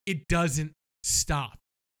 Mm-hmm. It doesn't stop.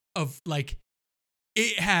 Of like,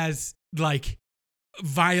 it has like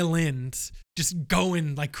violins just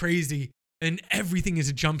going like crazy, and everything is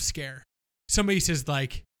a jump scare. Somebody says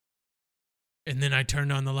like, and then I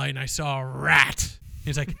turned on the light and I saw a rat. And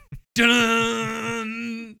it's like,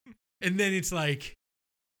 dun, and then it's like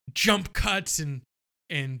jump cuts and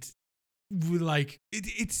like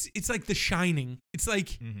it's like The Shining. It's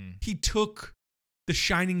like he took The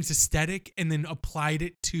Shining's aesthetic and then applied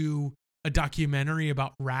it to a documentary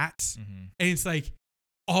about rats. Mm-hmm. And it's like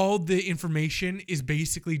all the information is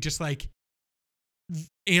basically just like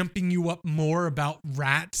amping you up more about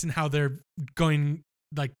rats and how they're going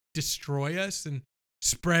like destroy us and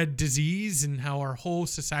spread disease and how our whole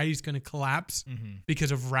society is going to collapse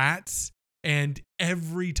because of rats. And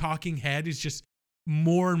every talking head is just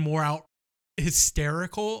more and more out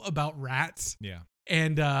hysterical about rats. Yeah.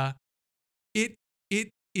 And it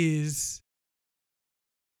is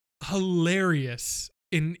hilarious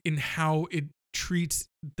in how it treats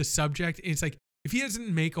the subject. And it's like, if he doesn't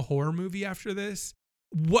make a horror movie after this,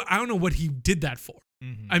 I don't know what he did that for.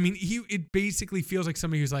 Mm-hmm. I mean, it basically feels like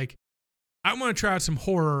somebody who's like, I want to try out some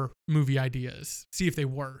horror movie ideas, see if they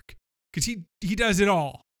work. Because he does it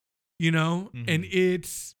all, you know? Mm-hmm. And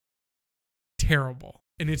it's terrible.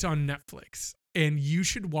 And it's on Netflix. And you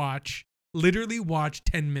should literally watch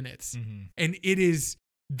 10 minutes. Mm-hmm. And it is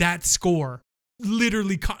that score.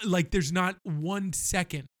 Literally, like there's not 1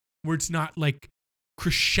 second where it's not like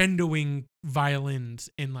crescendoing violins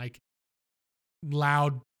and like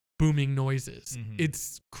loud booming noises. Mm-hmm.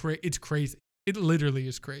 It's crazy. It literally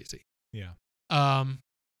is crazy. Yeah. And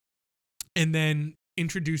then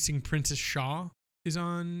Introducing Princess Shaw is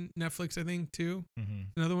on Netflix, I think, too. Mm-hmm.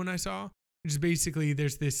 Another one I saw, which is basically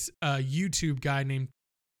there's this YouTube guy named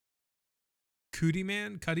Cuddy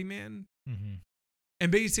Man. Mm-hmm.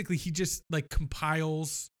 And basically he just like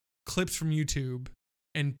compiles clips from YouTube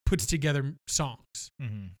and puts together songs.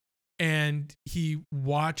 Mm-hmm. And he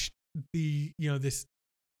watched this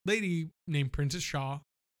lady named Princess Shaw,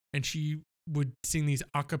 and she would sing these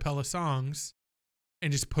a cappella songs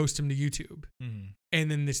and just post them to YouTube. Mm-hmm. And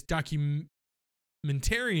then this documentarian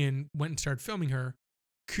went and started filming her.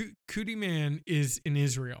 Cuddy Man is in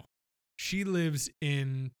Israel. She lives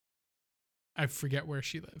in, I forget where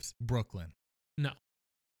she lives. Brooklyn. No.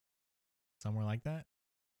 Somewhere like that?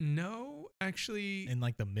 No, actually. In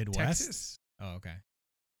like the Midwest? Texas. Oh, okay.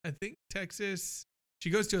 I think Texas. She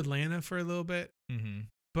goes to Atlanta for a little bit. Mm-hmm.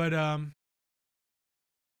 But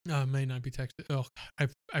it may not be Texas. Oh,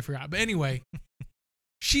 I forgot. But anyway,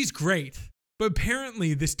 she's great. But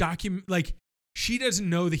apparently this like she doesn't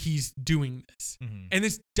know that he's doing this. Mm-hmm. And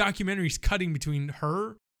this documentary is cutting between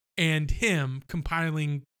her and him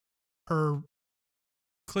compiling her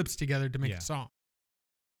clips together to make a song.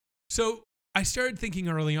 So I started thinking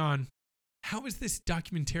early on, how is this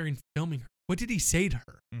documentarian filming her? What did he say to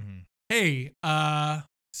her? Mm-hmm. Hey,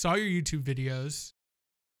 saw your YouTube videos.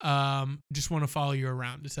 Just want to follow you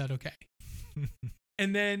around. Is that okay?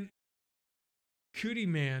 And then Cuddy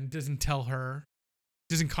Man doesn't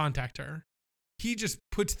contact her. He just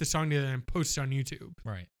puts the song together and posts it on YouTube.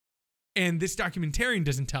 Right. And this documentarian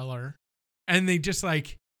doesn't tell her. And they just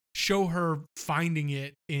like show her finding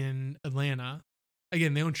it in Atlanta.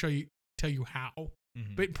 Again, they don't tell you how.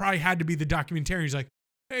 Mm-hmm. But it probably had to be the documentarian. He's like,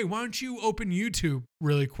 hey, why don't you open YouTube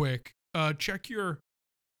really quick? Check your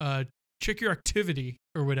activity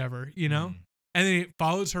or whatever, you know? Mm. And then it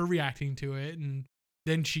follows her reacting to it. And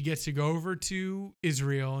then she gets to go over to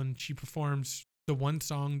Israel and she performs the one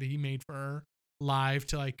song that he made for her live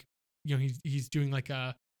to like, you know, he's doing like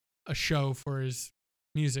a show for his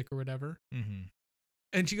music or whatever. Mm-hmm.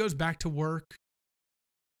 And she goes back to work,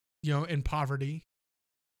 you know, in poverty.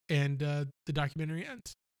 And the documentary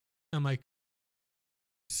ends. I'm like,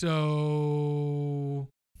 so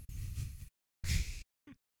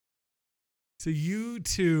you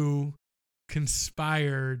two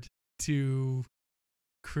conspired to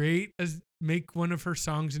make one of her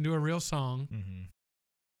songs into a real song. Mm-hmm.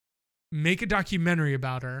 make a documentary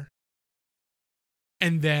about her.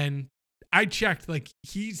 And then I checked, like,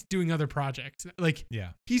 he's doing other projects. Like, Yeah.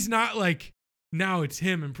 he's not like, now it's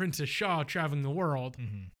him and Princess Shaw traveling the world.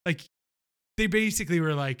 Mm-hmm. Like, they basically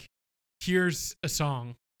were like, here's a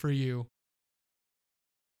song for you.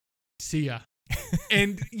 See ya.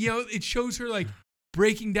 And, it shows her like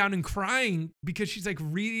breaking down and crying because she's like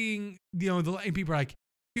reading, and people are like,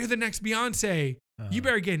 you're the next Beyonce. You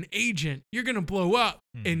better get an agent. You're going to blow up.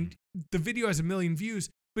 And the video has 1 million views,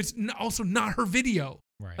 but it's also not her video.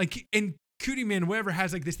 Right. Like, and Cootie Man, whatever,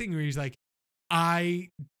 has like this thing where he's like, I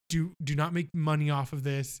do not make money off of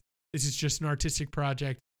this. This is just an artistic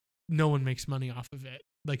project. No one makes money off of it.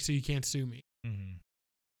 Like, so you can't sue me. Mm-hmm.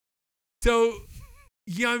 So,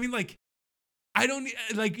 I mean, like, I don't,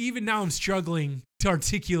 like, even now I'm struggling to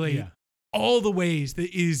articulate all the ways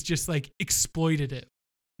that is just like exploitative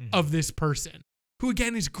of this person, who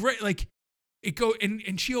again is great. Like,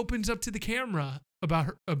 and she opens up to the camera about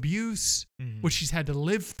her abuse, what she's had to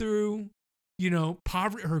live through,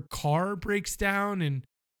 poverty. Her car breaks down and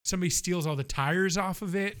somebody steals all the tires off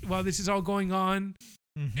of it while this is all going on.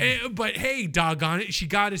 But hey, doggone it, she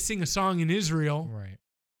got to sing a song in Israel. Right.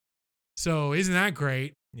 So isn't that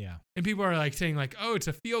great? Yeah. And people are like saying like, oh, it's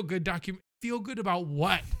a feel-good document. Feel good about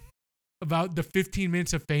what? About the 15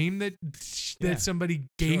 minutes of fame that somebody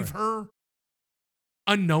gave her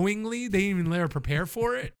unknowingly? They didn't even let her prepare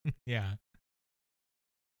for it. Yeah.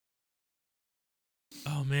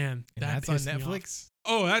 Oh man, And that's on Netflix.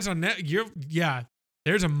 Oh, that's on Net. Yeah.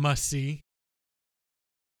 There's a must see.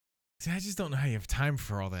 See, I just don't know how you have time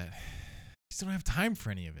for all that. I just don't have time for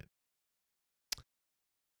any of it.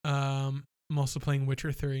 I'm also playing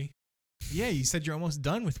Witcher 3. Yeah, you said you're almost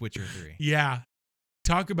done with Witcher 3. Yeah.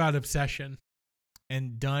 Talk about obsession.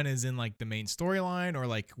 And done as in like the main storyline or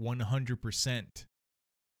like 100%?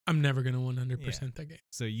 I'm never going to 100% that game.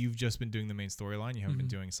 So you've just been doing the main storyline? You haven't been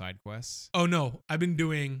doing side quests? Oh, no. I've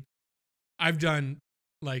done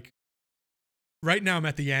like, right now I'm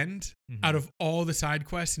at the end out of all the side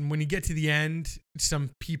quests. And when you get to the end, some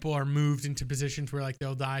people are moved into positions where like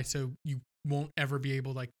they'll die. So you won't ever be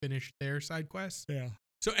able to like finish their side quests. Yeah.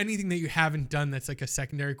 So anything that you haven't done that's like a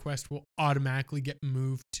secondary quest will automatically get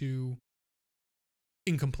moved to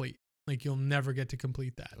incomplete. Like you'll never get to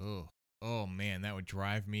complete that. Oh man, that would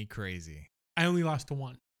drive me crazy. I only lost to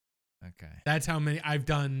one. Okay. That's how many I've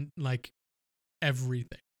done, like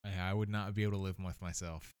everything. I would not be able to live with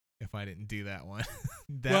myself if I didn't do that one.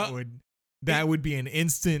 That would be an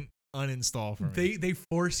instant uninstall for me. They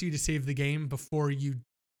force you to save the game before you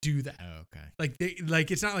do that. Oh, okay.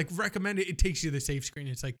 Like it's not like recommended. It takes you to the save screen.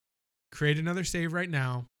 It's like create another save right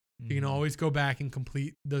now. You can always go back and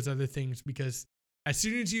complete those other things, because as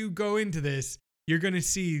soon as you go into this, you're gonna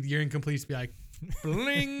see your incompletes be like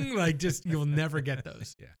bling, like just you'll never get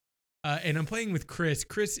those. Yeah. And I'm playing with Chris.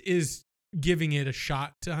 Chris is giving it a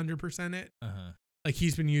shot to 100% it. Like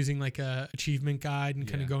he's been using like a achievement guide and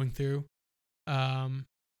kind of going through. And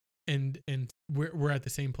we're at the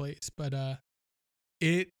same place, but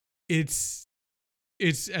it's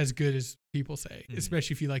as good as people say,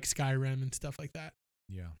 especially if you like Skyrim and stuff like that.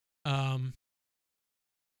 Yeah.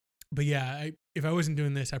 But yeah, if I wasn't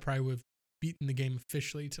doing this, I probably would have beaten the game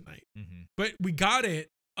officially tonight. But we got it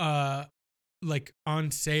like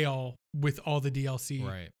on sale with all the DLC,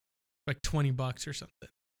 right? Like $20 or something,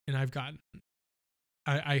 and I've gotten.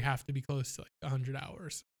 I have to be close to like 100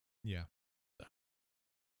 hours. Yeah.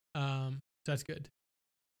 So that's good.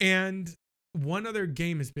 And one other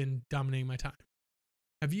game has been dominating my time.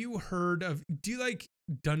 Have you heard of? Do you like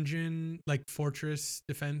dungeon, like fortress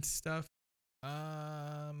defense stuff?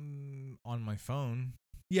 On my phone.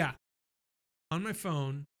 Yeah, on my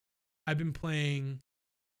phone, I've been playing.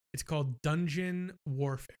 It's called Dungeon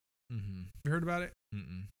Warfare. Have you heard about it?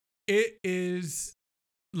 It is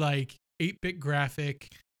like 8-bit graphic.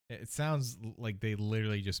 It sounds like they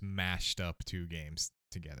literally just mashed up two games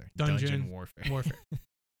together. Dungeon Warfare.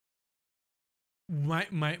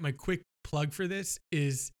 My quick plug for this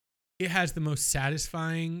is it has the most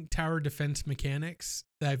satisfying tower defense mechanics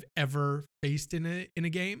that I've ever faced in a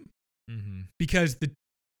game. Because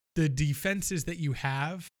the defenses that you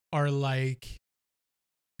have are like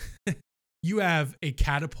you have a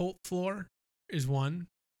catapult floor is one.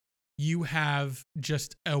 You have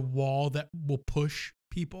just a wall that will push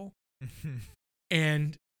people.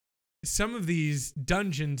 And some of these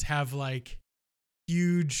dungeons have like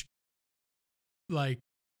huge like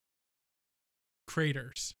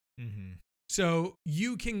craters. So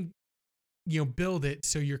you can build it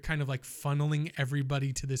so you're kind of like funneling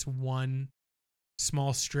everybody to this one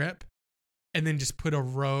small strip, and then just put a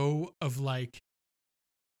row of like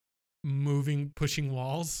moving, pushing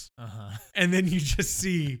walls. Uh-huh. And then you just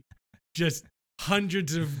see just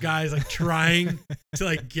hundreds of guys like trying to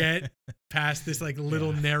like get past this like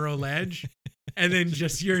little narrow ledge. And then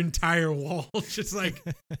just your entire wall just like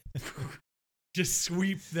just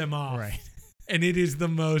sweep them off. Right. And it is the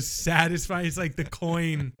most satisfying. It's like the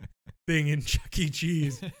coin thing in Chuck E.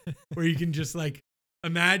 Cheese where you can just like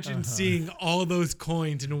imagine seeing all those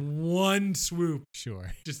coins in one swoop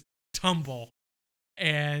Sure. just tumble.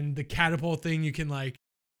 And the catapult thing, you can like,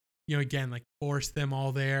 you know, again, like force them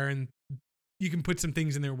all there. And you can put some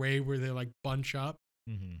things in their way where they like bunch up.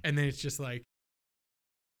 Mm-hmm. And then it's just like,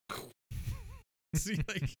 see,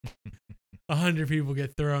 like 100 people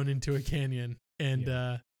get thrown into a canyon. And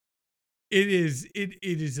it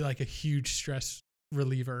is like a huge stress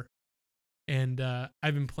reliever. And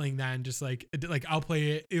I've been playing that and just like I'll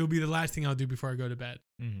play it. It'll be the last thing I'll do before I go to bed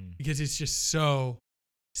because it's just so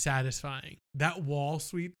satisfying. That wall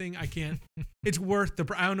sweep thing, I can't. It's worth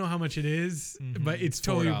I don't know how much it is, but it's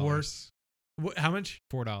totally $4. worth. How much?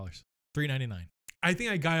 $4. $3.99. I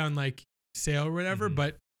think I got on like sale or whatever,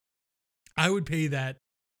 but I would pay that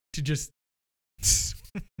to just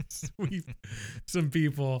sweep some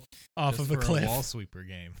people off Just of a for cliff. A wall sweeper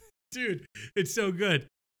game. Dude, it's so good.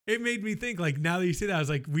 It made me think, like, now that you say that, I was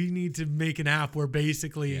like, we need to make an app where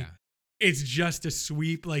basically it's just a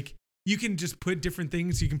sweep. Like, you can just put different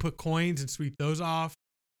things. You can put coins and sweep those off.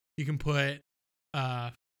 You can put,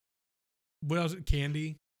 what else?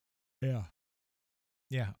 Candy. Yeah.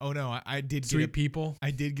 Yeah. Oh no, I did sweep people.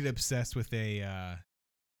 I did get obsessed with a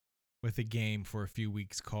game for a few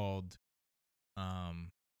weeks called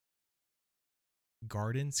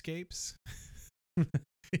Gardenscapes.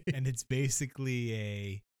 And it's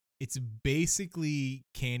basically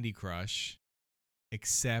Candy Crush,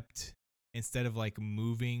 except instead of like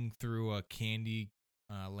moving through a candy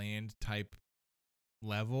land type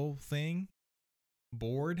level thing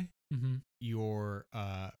board, you're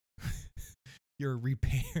you're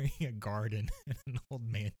repairing a garden in an old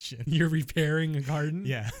mansion. You're repairing a garden?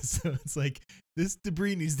 Yeah. So it's like, this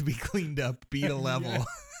debris needs to be cleaned up, beat a level.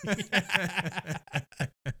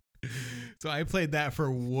 So I played that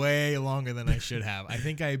for way longer than I should have. I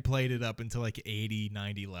think I played it up until like 80,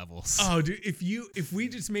 90 levels. Oh, dude, if we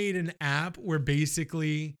just made an app where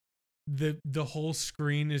basically the whole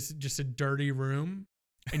screen is just a dirty room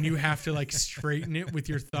and you have to like straighten it with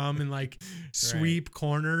your thumb and like sweep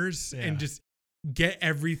corners and just get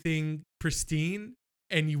everything pristine,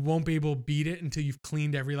 and you won't be able to beat it until you've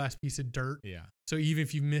cleaned every last piece of dirt. Yeah. So even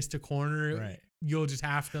if you missed a corner, you'll just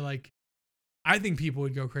have to like, I think people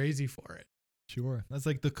would go crazy for it. Sure. That's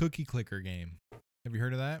like the cookie clicker game. Have you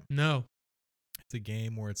heard of that? No. It's a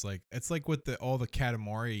game where it's like what the mobile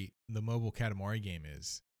Katamari game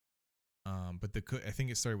is. But I think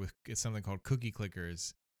it started with something called Cookie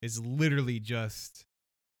Clickers. It's literally just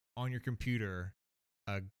on your computer.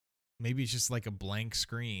 Maybe it's just like a blank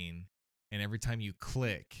screen, and every time you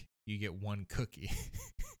click, you get one cookie.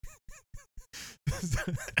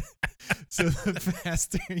 So the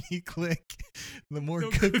faster you click, the more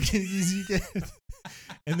cookies you get.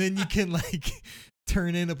 And then you can like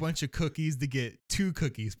turn in a bunch of cookies to get 2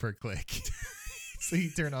 cookies per click. So you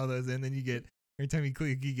turn all those in, then you get, every time you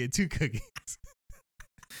click, you get 2 cookies.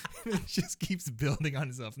 And it just keeps building on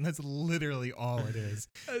itself. And that's literally all it is.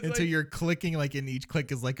 Until you're clicking, like in each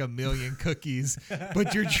click is like 1,000,000 cookies,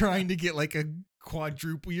 but you're trying to get like a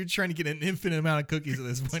quadruple. You're trying to get an infinite amount of cookies at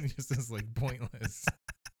this point. It just is like pointless.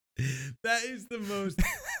 That is the most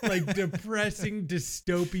like depressing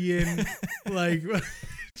dystopian, like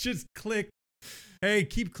just click. Hey,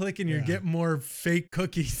 keep clicking. You're getting more fake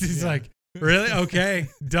cookies. It's like, really? Okay,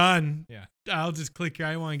 done. Yeah. I'll just click here.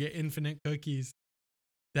 I want to get infinite cookies.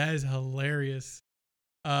 That is hilarious.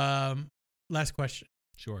 Last question.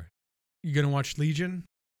 Sure. You gonna watch Legion?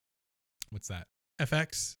 What's that?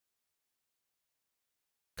 FX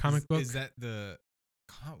comic book. Is that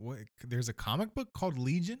there's a comic book called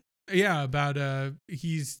Legion? Yeah, about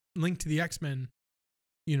he's linked to the X-Men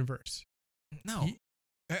universe. No.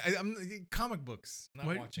 I'm comic books. Not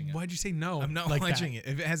watching it. Why'd you say no? I'm not watching it.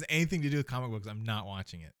 If it has anything to do with comic books, I'm not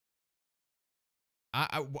watching it.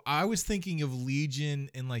 I was thinking of Legion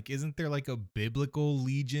and like, isn't there like a biblical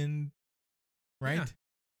Legion, right? Yeah.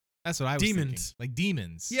 That's what I was Demons. thinking. Like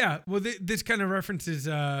demons. Yeah. Well, this kind of references.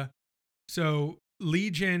 So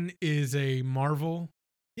Legion is a Marvel.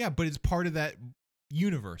 Yeah, but it's part of that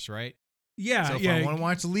universe, right? Yeah. So if I want to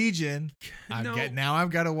watch Legion, now I've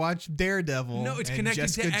got to watch Daredevil. No, it's and connected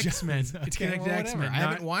Jessica to X-Men. Jones. It's Okay, connected to X-Men. I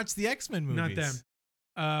haven't watched the X-Men movies. Not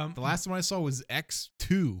them. The last one I saw was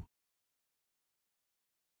X2.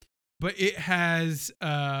 But it has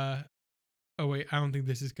Oh wait, I don't think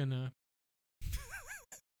this is gonna.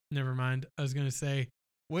 Never mind. I was gonna say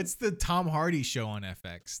What's the Tom Hardy show on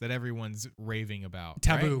FX that everyone's raving about?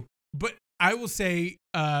 Taboo, right? but I will say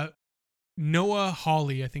Noah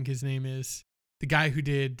Hawley, I think his name is, the guy who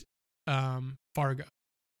did Fargo,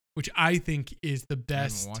 which I think is the I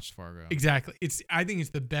best. haven't watched Fargo. Exactly. I think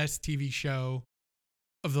it's the best TV show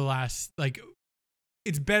of the last, like,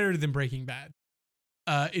 it's better than Breaking Bad.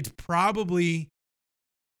 It's probably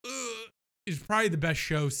the best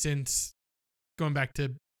show since going back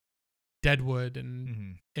to Deadwood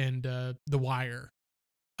and The Wire.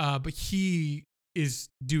 But he is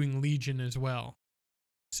doing Legion as well.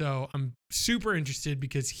 So I'm super interested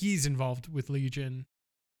because he's involved with Legion.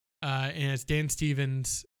 And it's Dan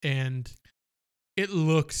Stevens, and it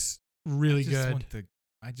looks really good.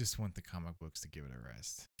 I just want the comic books to give it a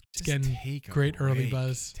rest. It's Just getting take a great early break.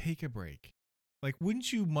 buzz. Take a break. Like,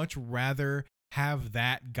 wouldn't you much rather have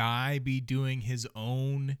that guy be doing his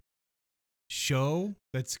own show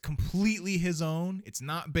that's completely his own? It's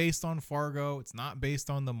not based on Fargo. It's not based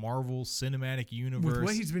on the Marvel Cinematic Universe. With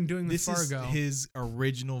what he's been doing with This Fargo. is his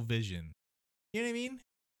original vision. You know what I mean?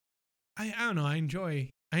 I don't know. I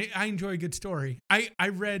enjoy a good story. I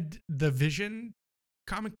read the Vision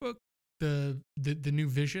comic book, the new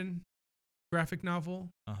Vision graphic novel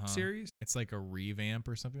series. It's like a revamp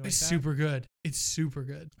or something like It's that. super good. It's super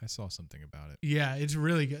good. I saw something about it. Yeah, it's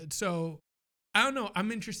really good. So I don't know.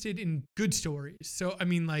 I'm interested in good stories. So I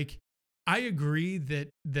mean, like, I agree that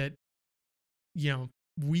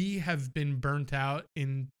we have been burnt out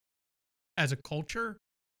as a culture.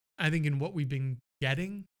 I think in what we've been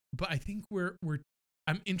getting, but I think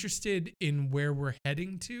I'm interested in where we're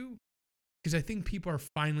heading to, because I think people are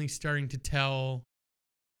finally starting to tell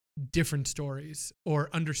different stories or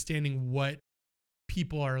understanding what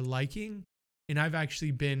people are liking. And I've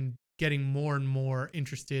actually been getting more and more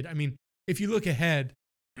interested. I mean, if you look ahead,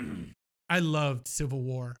 I loved Civil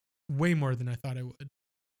War way more than I thought I would.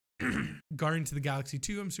 Guardians of the Galaxy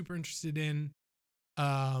 2, I'm super interested in.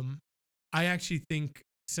 I actually think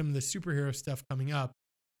some of the superhero stuff coming up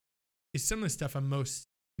is some of the stuff I'm most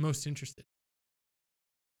interested in.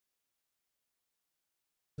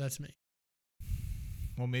 That's me.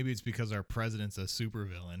 Well, maybe it's because our president's a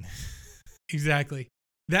supervillain. Exactly.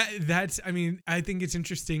 I mean, I think it's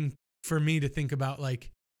interesting for me to think about,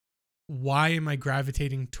 like, why am I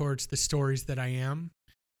gravitating towards the stories that I am?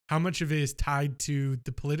 How much of it is tied to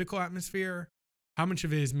the political atmosphere? How much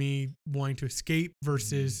of it is me wanting to escape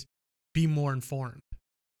versus be more informed?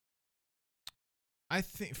 I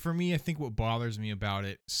think what bothers me about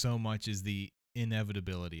it so much is the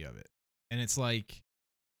inevitability of it. And it's like,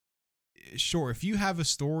 sure, if you have a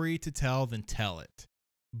story to tell, then tell it.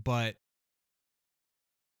 But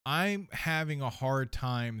I'm having a hard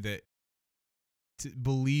time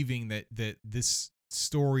believing that this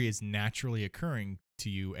story is naturally occurring to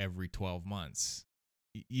you every 12 months.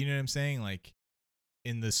 You know what I'm saying? Like,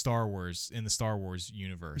 in the Star Wars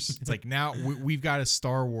universe, it's like, now we've got a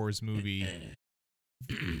Star Wars movie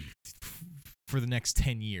for the next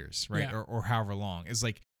 10 years, right? Yeah. Or however long. It's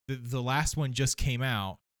like the last one just came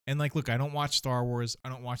out, and like, look, I don't watch Star Wars, I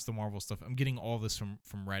don't watch the Marvel stuff. I'm getting all this from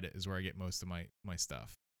Reddit is where I get most of my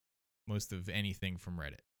stuff. Most of anything from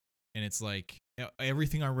Reddit. And it's like,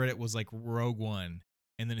 everything on Reddit was like Rogue One.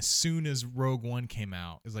 And then as soon as Rogue One came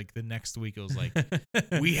out, it was like the next week it was like,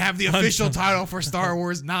 we have the official title for Star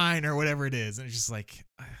Wars 9 or whatever it is. And it's just like,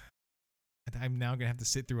 I'm now going to have to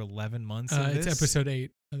sit through 11 months of this. It's episode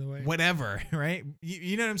 8, by the way. Whatever, right?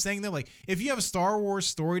 You know what I'm saying? Though, like, if you have a Star Wars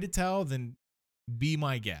story to tell, then be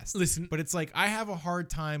my guest. Listen, but it's like, I have a hard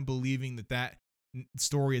time believing that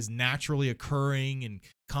story is naturally occurring and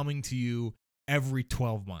coming to you every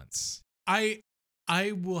 12 months. I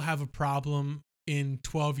will have a problem in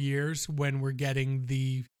 12 years when we're getting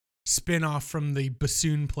the spin-off from the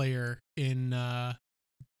bassoon player in the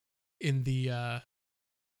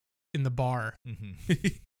bar. Mm-hmm.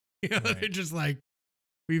 Right. They're just like,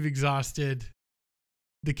 we've exhausted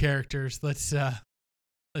the characters. Let's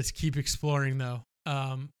keep exploring though.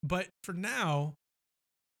 But for now,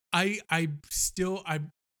 I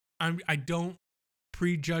don't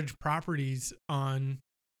prejudge properties on,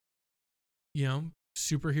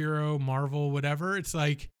 superhero, Marvel, whatever. It's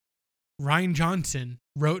like Rian Johnson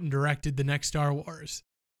wrote and directed the next Star Wars.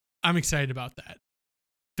 I'm excited about that.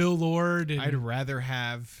 Phil Lord. I'd rather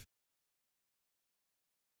have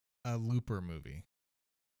a Looper movie.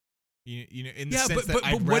 In the sense that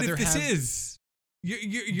I'd what rather if this have, is?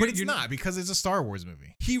 But it's not, because it's a Star Wars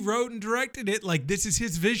movie. He wrote and directed it. Like, this is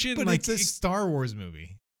his vision. But like, it's a Star Wars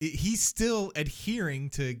movie. He's still adhering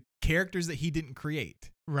to characters that he didn't create.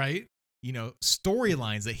 Right.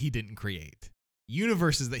 storylines that he didn't create,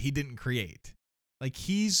 universes that he didn't create. Like,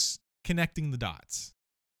 he's connecting the dots,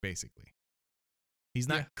 basically. He's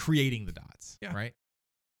not creating the dots, right?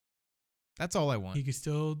 That's all I want. He could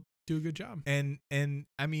still do a good job. And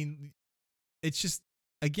I mean, it's just,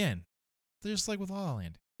 again, just like with La La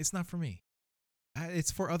Land, it's not for me.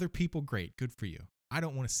 It's for other people. Great, good for you. I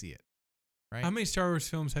don't want to see it. Right? How many Star Wars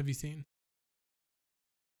films have you seen?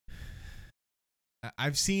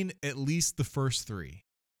 I've seen at least the first 3.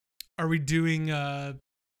 Are we doing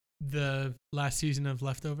the last season of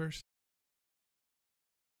Leftovers?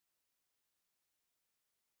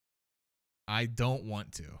 I don't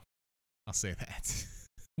want to. I'll say that.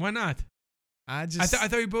 Why not? I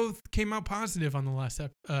thought we both came out positive on the last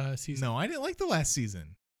season. No, I didn't like the last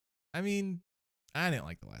season. I mean, I didn't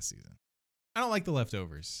like the last season. I don't like The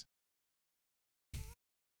Leftovers.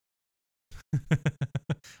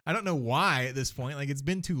 I don't know why at this point. Like, it's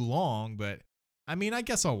been too long, but I mean, I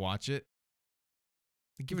guess I'll watch it.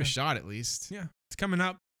 Give it a shot at least. Yeah, it's coming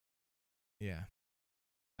up. Yeah.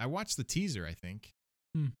 I watched the teaser, I think.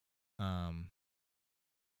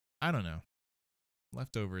 I don't know.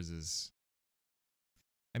 Leftovers is,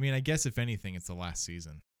 I mean, I guess if anything, it's the last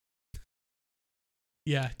season.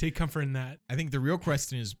 Yeah, take comfort in that. I think the real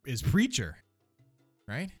question is Preacher,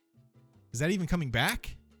 right? Is that even coming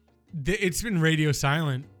back? It's been radio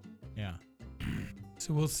silent. Yeah.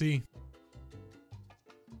 So we'll see.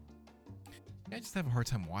 I just have a hard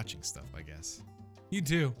time watching stuff, I guess. You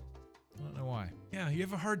do. I don't know why. Yeah, you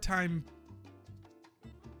have a hard time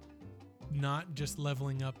not just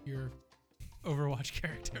leveling up your Overwatch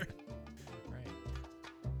character.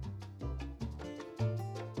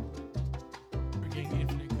 We're getting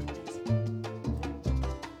infinite cookies.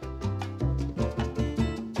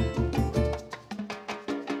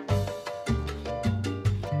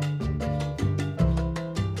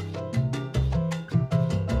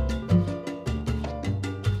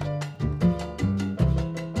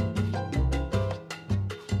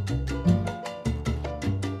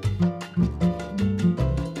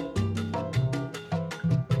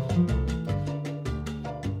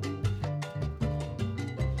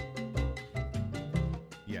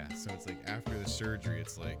 So it's like after the surgery,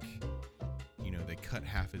 it's like, they cut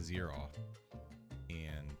half his ear off,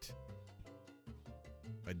 and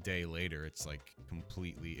a day later, it's like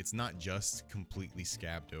it's not just completely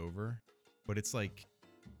scabbed over, but it's like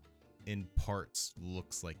in parts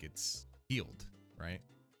looks like it's healed, right?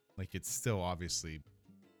 Like, it still obviously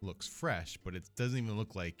looks fresh, but it doesn't even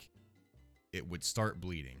look like it would start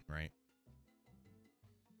bleeding, right?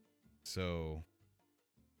 So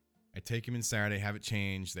I take him in Saturday, have it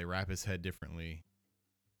changed. They wrap his head differently.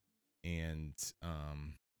 And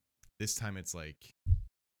this time it's like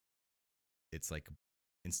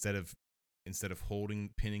instead of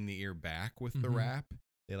pinning the ear back with the wrap,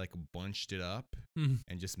 they like bunched it up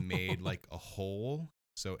and just made like a hole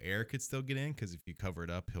so air could still get in, because if you cover it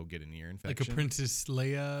up, he'll get an ear infection. Like a Princess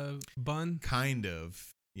Leia bun? Kind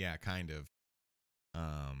of. Yeah, kind of.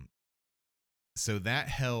 So that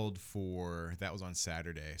was on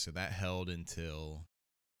Saturday. So that held until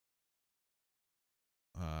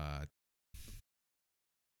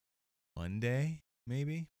Monday,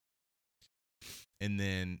 maybe. And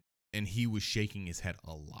he was shaking his head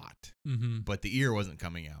a lot, but the ear wasn't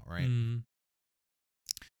coming out, right?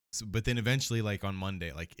 So, but then eventually, like on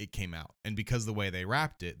Monday, like it came out, and because the way they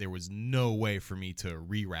wrapped it, there was no way for me to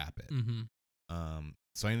rewrap it.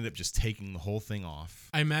 So I ended up just taking the whole thing off.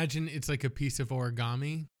 I imagine it's like a piece of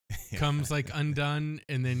origami. Comes like undone,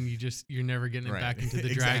 and then you're never getting it back into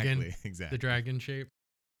the dragon. Exactly. The dragon shape.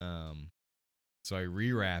 So I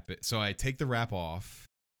rewrap it. So I take the wrap off,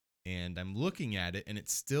 and I'm looking at it, and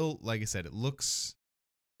it's still, like I said, it looks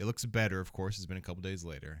better. Of course, it's been a couple days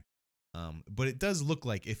later. But it does look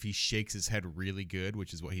like if he shakes his head really good,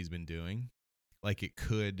 which is what he's been doing, like it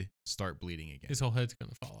could start bleeding again. His whole head's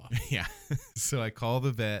gonna fall off. Yeah. So I call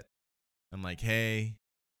the vet. I'm like, hey,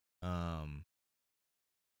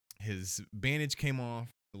 his bandage came off.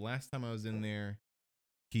 The last time I was in there,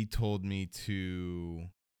 he told me to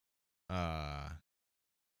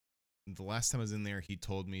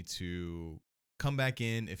come back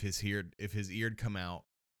in if his ear'd come out,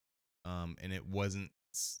 and it wasn't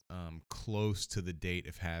close to the date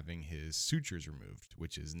of having his sutures removed,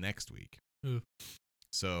 which is next week. Ooh.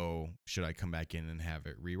 So should I come back in and have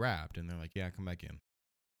it rewrapped? And they're like, yeah, come back in.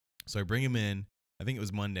 So I bring him in. I think it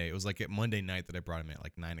was Monday. It was like at Monday night that I brought him in at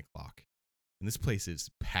like 9:00. And this place is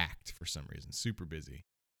packed for some reason, super busy.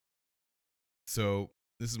 So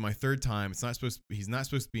this is my third time. He's not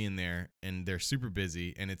supposed to be in there, and they're super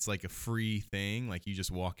busy, and it's like a free thing. Like, you just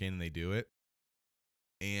walk in and they do it.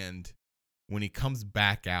 And when he comes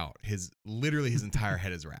back out, literally his entire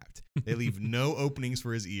head is wrapped. They leave no openings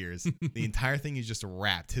for his ears. The entire thing is just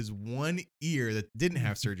wrapped. His one ear that didn't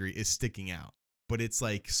have surgery is sticking out, but it's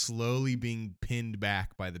like slowly being pinned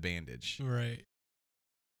back by the bandage. Right.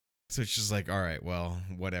 So it's just like, all right, well,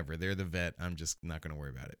 whatever. They're the vet. I'm just not going to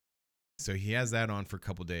worry about it. So he has that on for a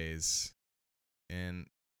couple days. And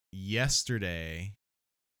yesterday,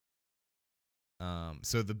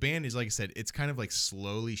 so the bandage, like I said, it's kind of like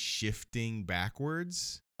slowly shifting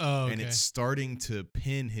backwards. Oh, okay. And it's starting to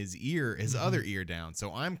pin his other ear down.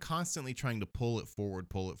 So I'm constantly trying to pull it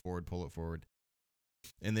forward.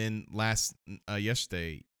 And then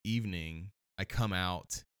yesterday evening, I come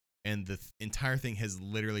out and the entire thing has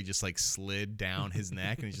literally just like slid down his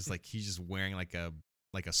neck, and he's just wearing like a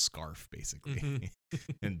scarf basically.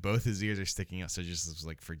 And both his ears are sticking out. So I just was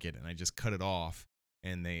like, forget it. And I just cut it off,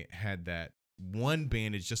 and they had that one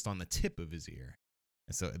bandage just on the tip of his ear.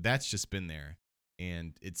 And so that's just been there,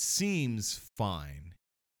 and it seems fine.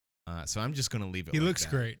 So I'm just going to leave it. He like looks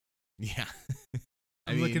that. great. Yeah.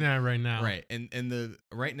 I'm looking at it right now. Right. And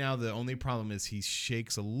right now the only problem is he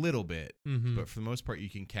shakes a little bit, but for the most part you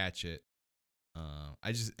can catch it.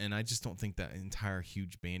 I just don't think that entire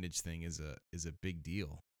huge bandage thing is a big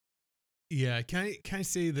deal. Yeah, can I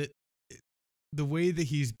say that the way that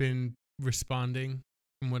he's been responding,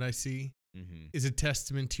 from what I see, is a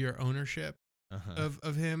testament to your ownership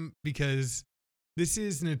of him, because this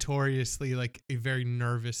is notoriously like a very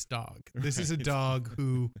nervous dog. This is a dog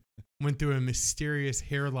who went through a mysterious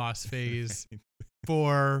hair loss phase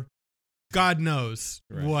for God knows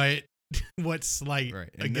what slight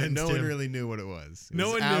against no him. one really knew what it was. It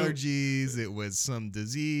no was one allergies. It was some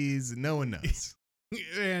disease. No one knows.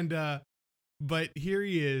 And but here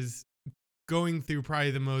he is going through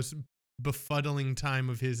probably the most befuddling time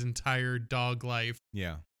of his entire dog life.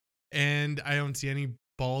 Yeah. And I don't see any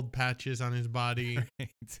bald patches on his body.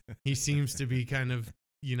 Right. He seems to be kind of,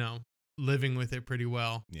 living with it pretty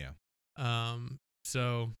well. Yeah.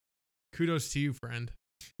 So kudos to you, friend.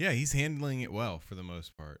 Yeah, he's handling it well for the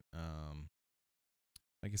most part.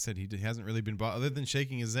 Like I said, he hasn't really been other than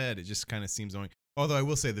shaking his head. It just kind of seems annoying. Although I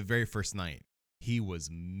will say, the very first night, he was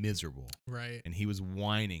miserable. Right. And he was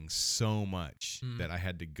whining so much that I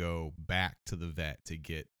had to go back to the vet to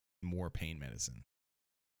get more pain medicine.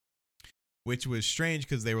 Which was strange,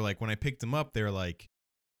 because they were like, when I picked him up, they were like,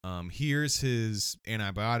 here's his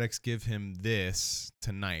antibiotics. Give him this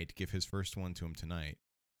tonight. Give his first one to him tonight.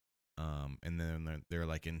 And then they're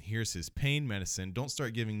like, and here's his pain medicine. Don't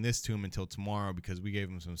start giving this to him until tomorrow, because we gave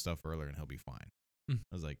him some stuff earlier and he'll be fine. I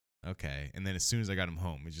was like, okay. And then as soon as I got him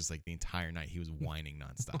home, it's just like the entire night he was whining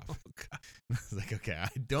nonstop. Oh, God. I was like, okay,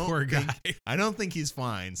 I don't think he's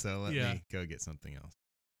fine. So let me go get something else.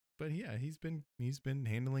 But yeah, he's been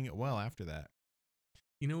handling it well after that.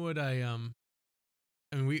 You know what I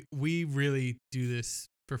mean, we really do this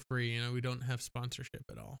for free. We don't have sponsorship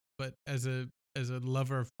at all. But as a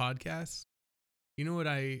lover of podcasts, you know what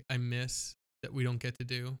I miss that we don't get to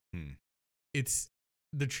do? It's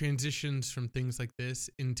the transitions from things like this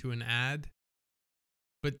into an ad.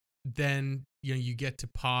 But then, you get to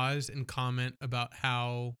pause and comment about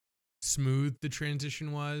how smooth the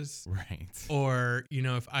transition was. Right. Or,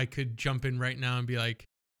 if I could jump in right now and be like,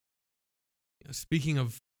 speaking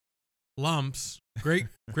of lumps, grape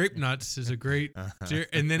nuts is a great,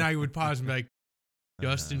 and then I would pause and be like,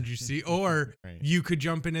 Justin, did you see? Or you could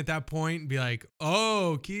jump in at that point and be like,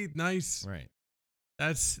 oh, Keith, nice. Right.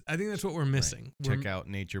 I think that's what we're missing. Right. Check out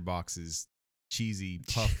Nature Box's cheesy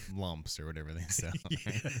puff lumps or whatever they sell.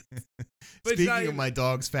 But speaking of my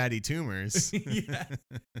dog's fatty tumors. Yeah.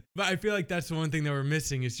 But I feel like that's the one thing that we're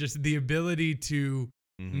missing, is just the ability to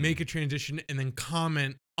make a transition and then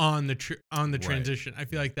comment on the transition. I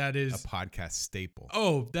feel like that is a podcast staple.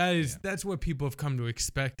 Oh, that's what people have come to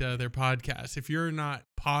expect out of their podcasts. If you're not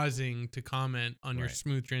pausing to comment on your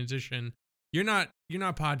smooth transition, you're not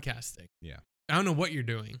podcasting. Yeah. I don't know what you're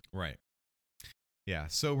doing. Right. Yeah.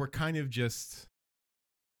 So we're kind of just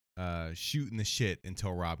shooting the shit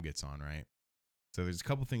until Rob gets on, right? So there's a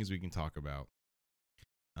couple things we can talk about.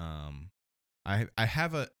 I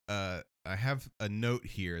have a note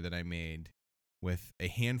here that I made with a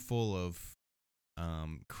handful of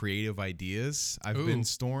creative ideas I've been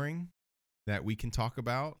storing that we can talk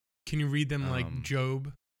about. Can you read them like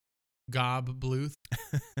Job Gob Bluth?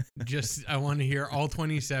 Just, I want to hear all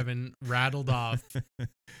 27 rattled off.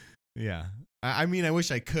 Yeah. I mean, I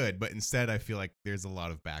wish I could, but instead I feel like there's a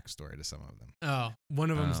lot of backstory to some of them. Oh,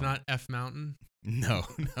 one of them's not F Mountain? No,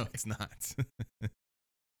 it's not.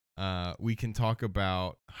 We can talk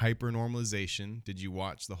about hypernormalization. Did you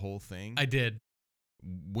watch the whole thing? I did.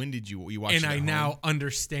 when did you watch And it at I home? now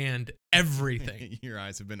understand everything. Your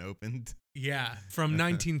eyes have been opened. Yeah, from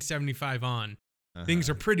 1975 on, Uh-huh. things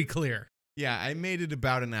are pretty clear. Yeah, I made it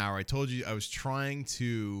about an hour. I told you I was trying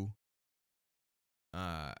to.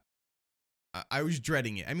 I was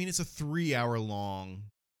dreading it. I mean, it's a 3-hour long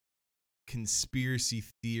conspiracy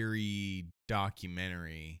theory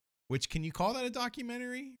documentary. Which, can you call that a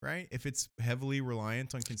documentary? Right? If it's heavily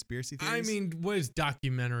reliant on conspiracy theories. I mean, what does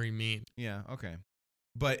documentary mean? Yeah. Okay.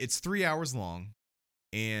 But it's 3 hours long,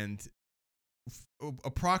 and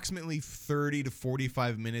approximately 30 to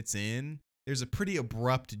 45 minutes in, there's a pretty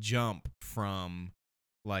abrupt jump from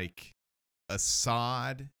like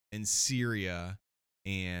Assad and Syria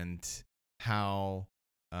and how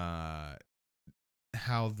the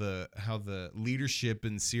leadership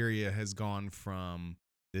in Syria has gone from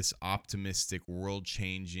this optimistic,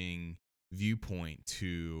 world-changing viewpoint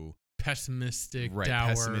to Pessimistic, right, dour.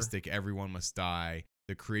 pessimistic, everyone must die,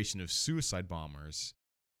 the creation of suicide bombers.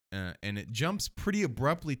 And it jumps pretty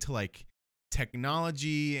abruptly to like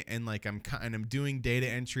technology, and like I'm doing data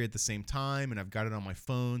entry at the same time, and I've got it on my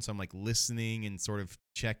phone, so I'm like listening and sort of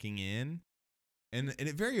checking in, and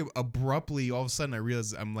it very abruptly, all of a sudden I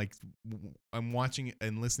realize I'm watching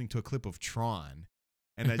and listening to a clip of Tron,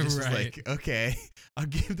 and I just was like, okay, I'll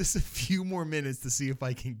give this a few more minutes to see if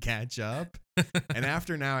I can catch up. And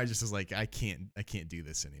after now, I just was like, I can't do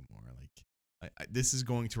this anymore. Like, this is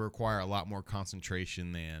going to require a lot more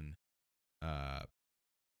concentration than,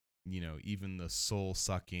 even the soul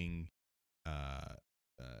sucking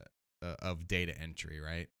of data entry,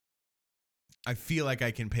 right? I feel like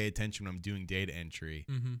I can pay attention when I'm doing data entry,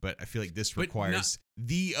 but I feel like this requires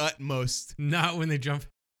the utmost. Not when they jump.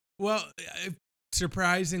 Well,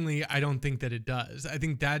 surprisingly, I don't think that it does. I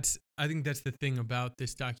think that's the thing about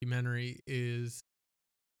this documentary is,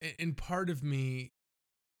 and part of me,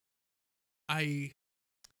 I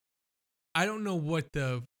don't know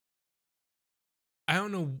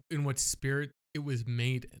in what spirit it was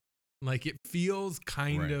made in. Like, it feels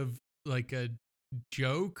kind of like a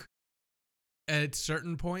joke at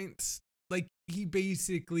certain points. Like, he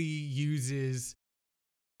basically uses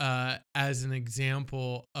as an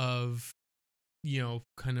example of,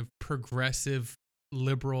 kind of progressive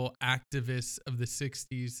liberal activists of the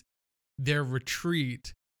 60s, their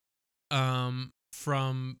retreat from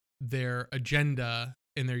their agenda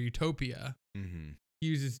and their utopia. He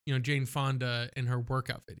uses, Jane Fonda in her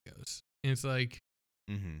workout videos. And it's like,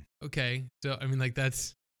 okay, so I mean, like,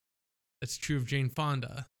 that's true of Jane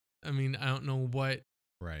Fonda. I mean, I don't know what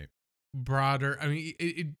broader. I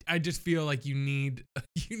mean, I just feel like you need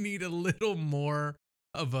a little more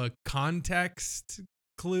of a context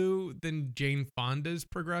clue than Jane Fonda's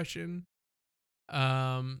progression.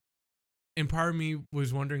 And part of me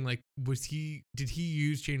was wondering, like, did he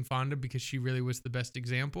use Jane Fonda because she really was the best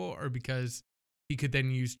example, or because he could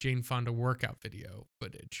then use Jane Fonda workout video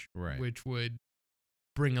footage, which would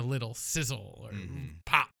bring a little sizzle or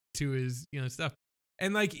pop to his, stuff.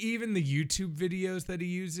 And like, even the YouTube videos that he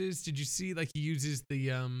uses, did you see, like, he uses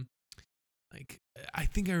the like, I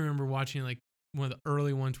think I remember watching like one of the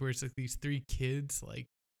early ones where it's like these 3 kids like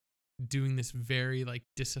doing this very like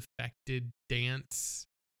disaffected dance,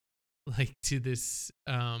 like, to this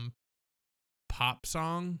pop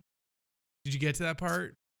song. Did you get to that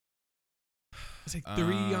part? It's like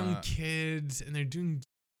 3 young kids, and they're doing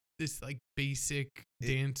this like basic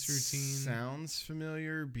dance routine. Sounds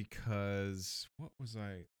familiar, because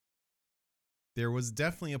there was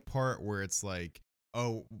definitely a part where it's like,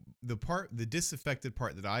 the disaffected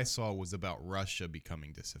part that I saw was about Russia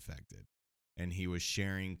becoming disaffected, and he was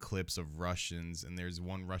sharing clips of Russians, and there's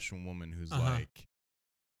one Russian woman who's like,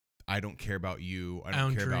 I don't care about you. I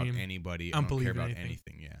don't care about anybody. I don't care about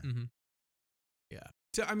anything. Yeah. Yeah.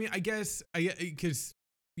 So, I mean, I guess because,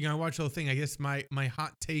 I watched the whole thing. I guess my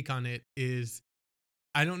hot take on it is,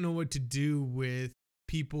 I don't know what to do with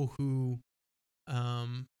people who,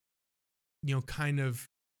 kind of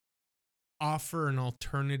offer an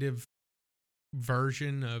alternative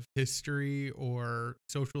version of history or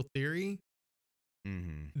social theory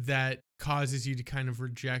that causes you to kind of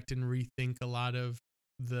reject and rethink a lot of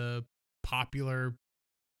the popular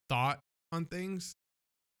thought on things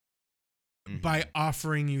by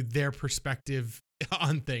offering you their perspective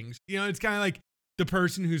on things. It's kind of like the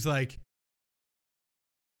person who's like,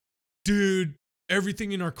 dude,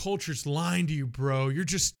 everything in our culture's lying to you, bro. You're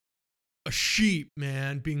just a sheep,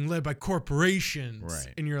 man, being led by corporations.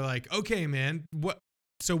 Right. And you're like, okay, man, what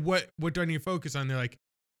do I need to focus on? They're like,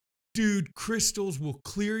 dude, crystals will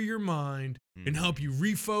clear your mind and help you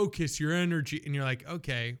refocus your energy. And you're like,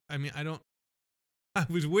 okay, I mean, I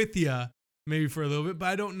was with you, maybe for a little bit, but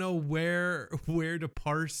I don't know where to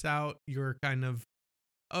parse out your kind of,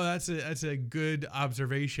 oh, that's a good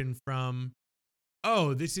observation from,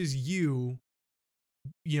 oh, this is you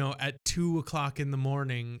at 2:00 in the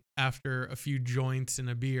morning after a few joints and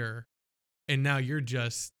a beer, and now you're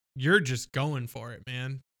just going for it,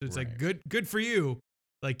 man. It's like good for you.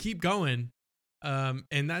 Like, keep going.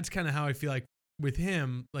 And that's kind of how I feel like with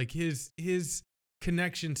him, like his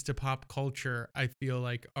connections to pop culture, I feel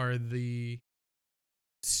like are the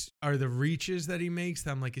reaches that he makes.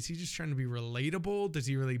 That I'm like, is he just trying to be relatable? Does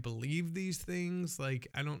he really believe these things? Like,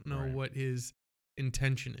 I don't know what his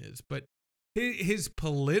intention is, but his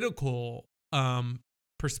political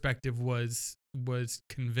perspective was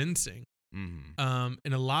convincing. Mm-hmm.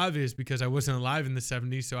 And a lot of it is because I wasn't alive in the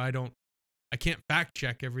 70s, so I can't fact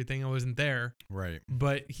check everything. I wasn't there. Right.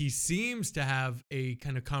 But he seems to have a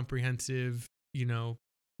kind of comprehensive,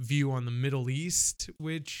 view on the Middle East,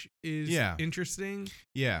 which is interesting.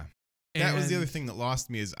 Yeah. That was the other thing that lost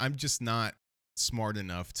me, is I'm just not smart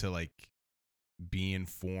enough to like be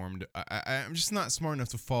informed. I'm just not smart enough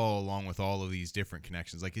to follow along with all of these different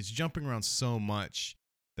connections. Like, it's jumping around so much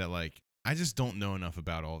that like I just don't know enough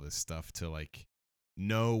about all this stuff to like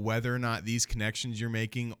know whether or not these connections you're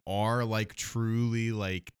making are like truly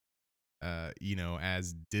like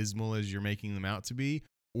as dismal as you're making them out to be,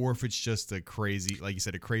 or if it's just a crazy, like you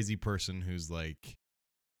said, a crazy person who's like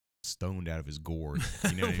stoned out of his gourd.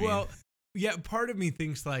 You know what I mean? Well, yeah, part of me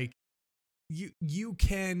thinks like you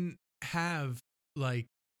can have like,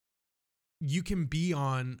 you can be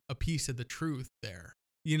on a piece of the truth there,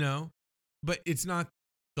 but it's not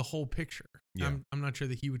the whole picture. Yeah. I'm not sure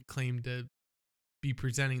that he would claim to be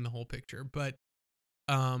presenting the whole picture, but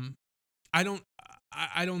I don't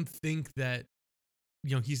think that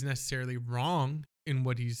he's necessarily wrong in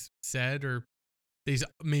what he's said, or he's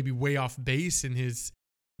maybe way off base in his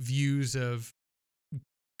views of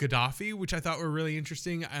Gaddafi, which I thought were really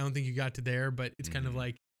interesting. I don't think you got to there, but it's kind of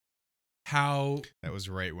like how that was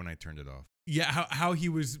right when I turned it off. Yeah, how he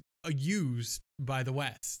was used by the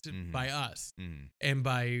West, by us, and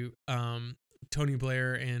by Tony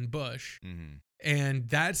Blair and Bush. And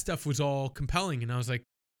that stuff was all compelling. And I was like,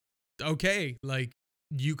 okay, like,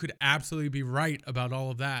 you could absolutely be right about all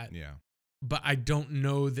of that. Yeah. But I don't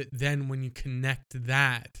know that then when you connect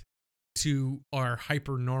that to our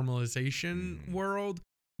hyper normalization world,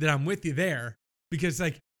 that I'm with you there. Because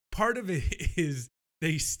like, part of it is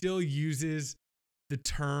they still uses the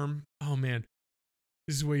term, oh man,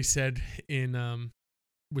 this is what he said in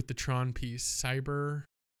with the Tron piece, cyber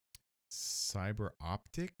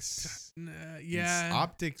optics. Yeah,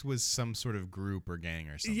 optics was some sort of group or gang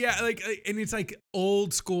or something. Yeah, like, and it's like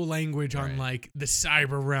old school language on like the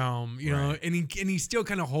cyber realm, you know, and he still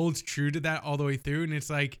kind of holds true to that all the way through. And it's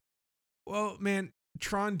like, well, man,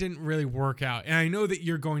 Tron didn't really work out. And I know that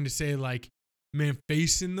you're going to say like, man,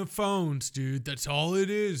 facing the phones, dude, that's all it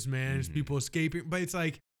is, man. It's people escaping. But it's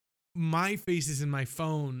like, my face is in my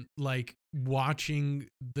phone, like watching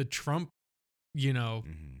the Trump,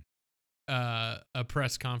 a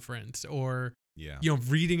press conference, or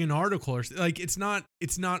reading an article, or like, it's not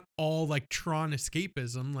all like Tron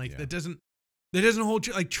escapism. Like that doesn't hold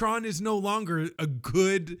true. Like, Tron is no longer a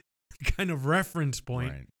good kind of reference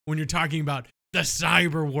point when you're talking about the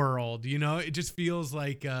cyber world. It just feels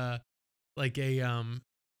like an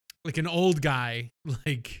old guy,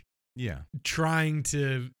 like trying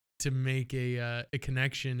to make a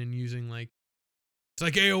connection and using like, it's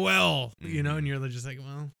like AOL, and you're just like,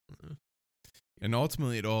 well. And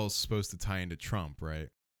ultimately, it all is supposed to tie into Trump, right?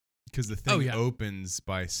 Because the thing opens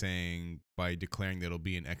by declaring that it'll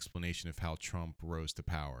be an explanation of how Trump rose to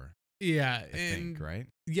power. Yeah, I think, right?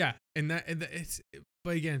 Yeah, and it's,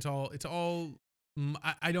 but again, it's all.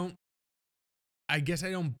 I guess I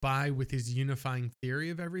don't buy with his unifying theory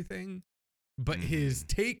of everything, but his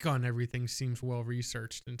take on everything seems well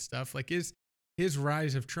researched and stuff. Like his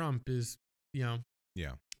rise of Trump is,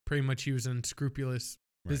 pretty much he was an unscrupulous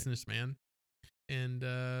businessman, and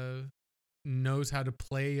knows how to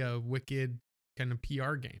play a wicked kind of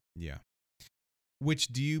PR game. Yeah. Which,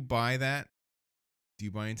 do you buy that? Do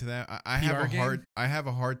you buy into that? I have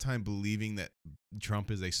a hard time believing that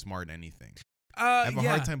Trump is a smart anything. I have a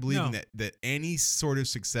hard time believing that any sort of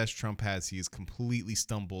success Trump has, he has completely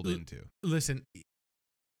stumbled into. Listen,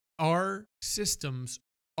 our systems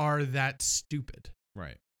are that stupid.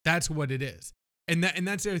 Right. That's what it is. And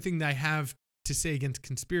that's the other thing that I have to say against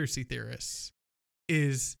conspiracy theorists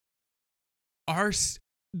is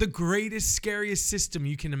the greatest, scariest system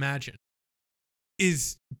you can imagine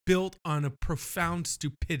is built on a profound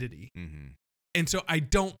stupidity. And so I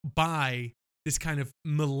don't buy this kind of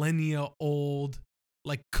millennia old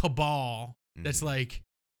like cabal that's Mhm. like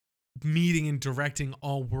meeting and directing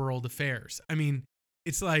all world affairs. I mean,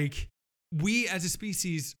 it's like we as a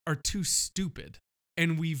species are too stupid,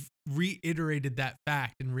 and we've reiterated that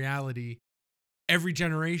fact in reality every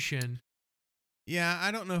generation. Yeah,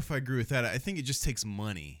 I don't know if I agree with that. I think it just takes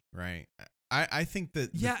money, right? I think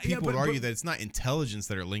that Yeah, people would but argue that it's not intelligence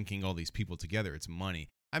that are linking all these people together, it's money.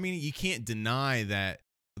 I mean, you can't deny that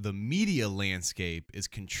the media landscape is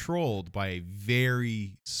controlled by a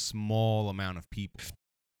very small amount of people.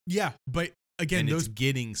 yeah, but again, And those it's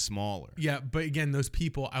getting smaller. those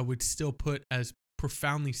people I would still put as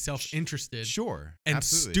profoundly self-interested Sure. and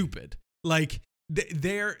absolutely. stupid. Like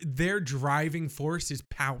their driving force is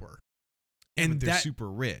power. Yeah, And but they're that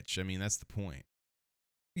super rich. I mean, that's the point.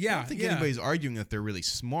 I yeah, don't think yeah. anybody's arguing that they're really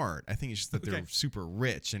smart. I think it's just that they're Okay. super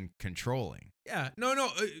rich and controlling. Yeah, no,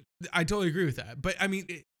 I totally agree with that. But I mean,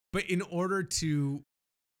 but in order to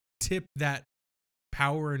tip that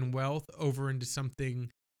power and wealth over into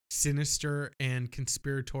something sinister and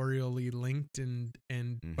conspiratorially linked and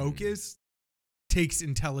Mhm. focused, takes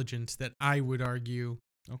intelligence that I would argue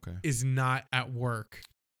Okay. is not at work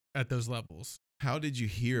at those levels. How did you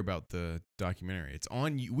hear about the documentary? It's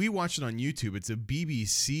on. We watched it on YouTube. It's a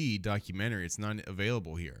BBC documentary. It's not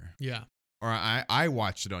available here. Yeah, Or I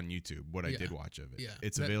watched it on YouTube. What I Yeah. did watch of it. Yeah.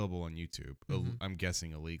 It's That- available on YouTube. Mhm. I'm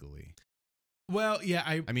guessing illegally. well, yeah,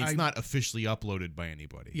 I mean, it's not officially uploaded by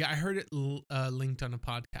anybody. Yeah, I heard it linked on a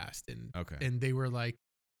podcast, and Okay. and they were like,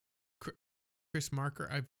 Chris Marker.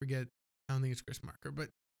 I forget. I don't think it's Chris Marker, but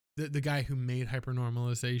the guy who made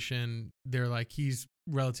hypernormalization, they're like he's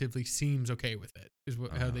relatively seems okay with it, is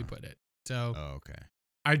how they put it. So Oh, okay.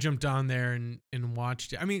 I jumped on there and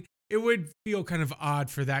watched it. I mean, it would feel kind of odd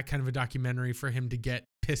for that kind of a documentary for him to get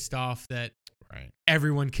pissed off that Right.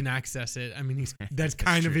 everyone can access it. I mean, that's That's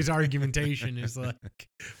kind of true. his argumentation is like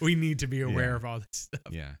we need to be aware Yeah. of all this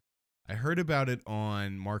stuff. Yeah. I heard about it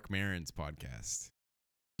on Mark Maron's podcast.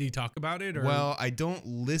 Do you talk about it? Or? Well, I don't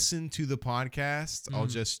listen to the podcast. I'll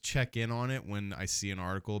Mm. just check in on it when I see an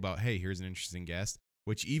article about, hey, here's an interesting guest.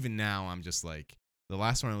 Which even now I'm just like, the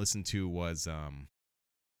last one I listened to was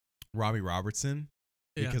Robbie Robertson,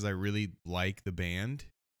 Yeah. because I really like the band,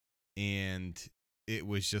 and it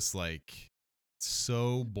was just like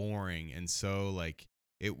so boring and so like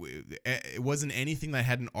it wasn't anything that I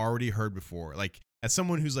hadn't already heard before. Like, as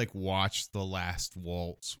someone who's like watched The Last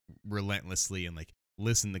Waltz relentlessly and like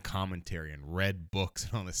listened to commentary and read books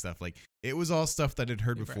and all this stuff, like it was all stuff that I'd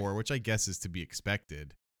heard Right. before, which I guess is to be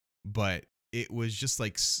expected. But it was just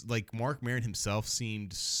like Mark Maron himself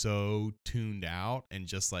seemed so tuned out, and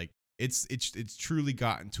just like it's truly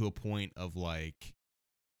gotten to a point of like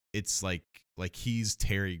it's like he's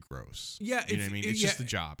Terry Gross. Yeah, You know what I mean? It's just a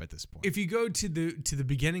job at this point. If you go to the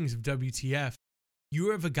beginnings of WTF,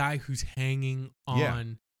 you have a guy who's hanging on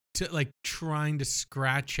Yeah. to like trying to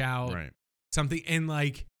scratch out Right. something and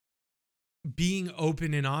like being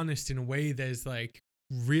open and honest in a way that is like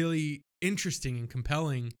really interesting and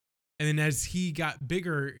compelling. And then as he got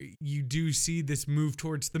bigger, you do see this move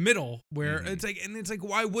towards the middle where Mhm. it's like,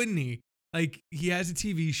 why wouldn't he? Like, he has a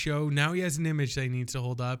TV show. Now he has an image that he needs to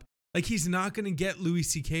hold up. Like, he's not going to get Louis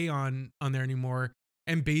C.K. on there anymore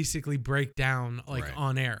and basically break down like Right.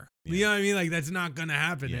 on air. Yeah. You know what I mean? Like, that's not going to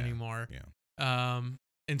happen Yeah. anymore. Yeah.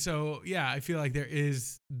 And so, yeah, I feel like there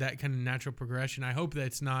is that kind of natural progression. I hope that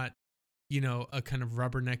it's not, a kind of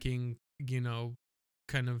rubbernecking,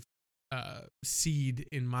 kind of seed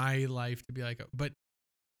in my life to be like, but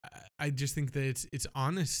I just think that it's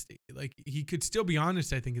honesty. Like, he could still be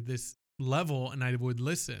honest, I think, at this level, and I would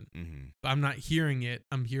listen. Mm-hmm. But I'm not hearing it.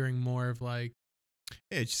 I'm hearing more of like,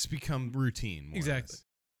 Yeah, it's just become routine. More Exactly.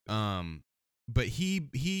 Or less. But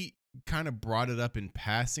he kind of brought it up in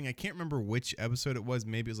passing. I can't remember which episode it was.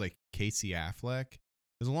 Maybe it was like Casey Affleck. It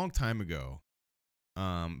was a long time ago.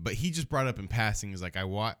 But he just brought it up in passing. He's like,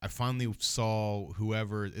 I finally saw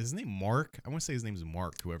whoever is his name, Mark. I want to say his name's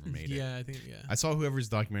Mark. Whoever made it. yeah, I think, yeah. I saw whoever's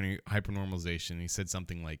documentary Hypernormalization. He said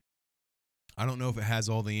something like, I don't know if it has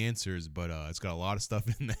all the answers, but it's got a lot of stuff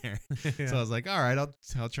in there. Yeah. So I was like, all right,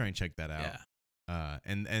 I'll try and check that out. Yeah.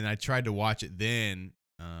 And I tried to watch it then,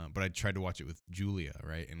 but I tried to watch it with Julia,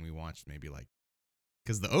 right? And we watched maybe like,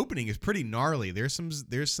 because the opening is pretty gnarly. There's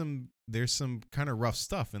some kind of rough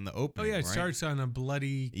stuff in the Oh opening. yeah, it right? starts on a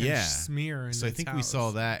bloody kind of Yeah. smear. In So I its think we house.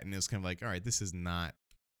 saw that, and it was kind of like, all right, this is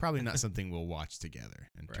probably not something we'll watch together,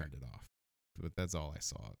 and Right. turned it off. But that's all I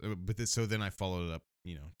saw. But so then I followed it up,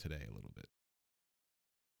 today a little bit.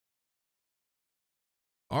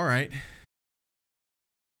 All right.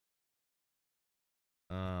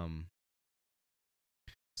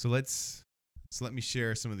 So let me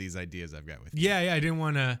share some of these ideas I've got with you. Yeah, I didn't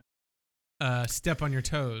want to step on your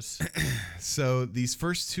toes. So these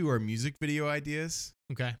first two are music video ideas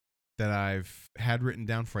Okay. that I've had written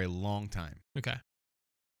down for a long time. Okay.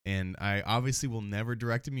 And I obviously will never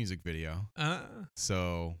direct a music video. Uh,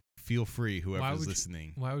 So feel free, whoever's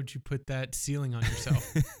listening. Why would you put that ceiling on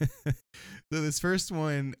yourself? So this first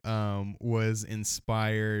one was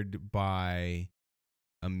inspired by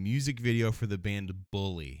a music video for the band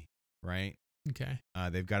Bully, right? Okay.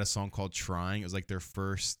 They've got a song called Trying. It was like their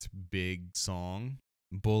first big song.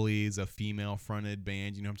 Bully is a female-fronted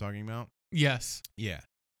band. You know what I'm talking about? Yes. Yeah.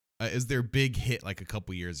 It was their big hit like a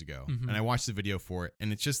couple years ago. Mhm. And I watched the video for it.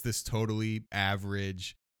 And it's just this totally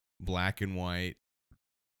average black and white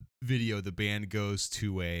video. The band goes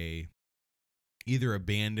to a either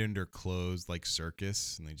abandoned or closed like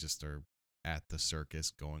circus. And they just are at the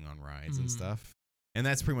circus going on rides and Mhm. stuff. And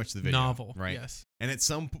that's pretty much the video. Novel. Right? Yes. And at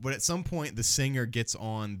some point, the singer gets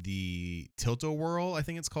on the tilt-a-whirl, I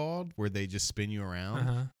think it's called, where they just spin you around.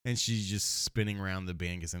 Uh-huh. And she's just spinning around the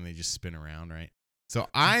band, and they just spin around, right? So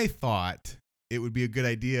I thought it would be a good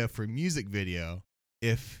idea for a music video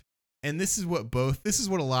if, and this is what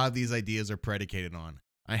a lot of these ideas are predicated on.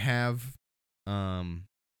 I've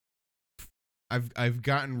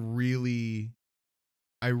gotten really.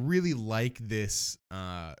 I really like this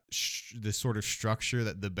this sort of structure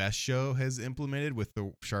that The Best Show has implemented with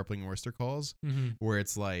the Sharpling and Worcester calls, where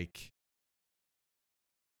it's like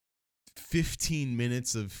 15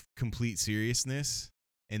 minutes of complete seriousness,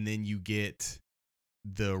 and then you get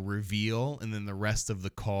the reveal, and then the rest of the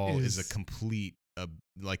call is a complete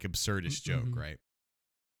like absurdist joke, right?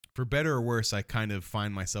 For better or worse, I kind of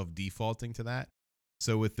find myself defaulting to that.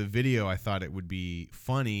 So with the video, I thought it would be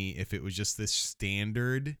funny if it was just this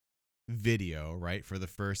standard video, right? For the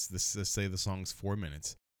first, let's say the song's 4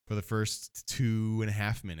 minutes. For the first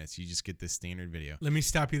 2.5 minutes, you just get this standard video. Let me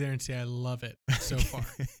stop you there and say I love it so far.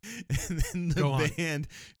 And then the band,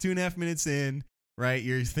 2.5 minutes in, right?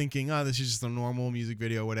 You're thinking, oh, this is just a normal music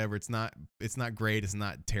video, whatever. It's not great. It's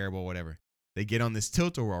not terrible, whatever. They get on this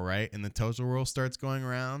tilt-a-whirl, right? And the tilt-a-whirl starts going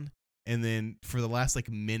around. And then for the last like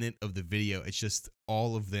minute of the video, it's just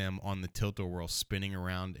all of them on the tilt-a-whirl spinning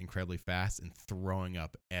around incredibly fast and throwing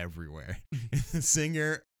up everywhere. And the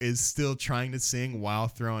singer is still trying to sing while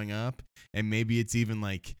throwing up. And maybe it's even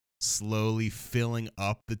like slowly filling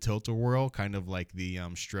up the tilt-a-whirl, kind of like the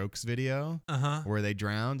Strokes video where they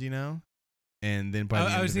drowned, you know? And then by the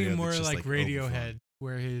end I was of the thinking video, more it's just, like Radiohead, overflowing.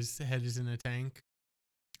 where his head is in a tank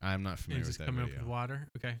I'm not and familiar it's with just that coming video. up with water.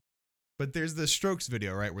 Okay. But there's the Strokes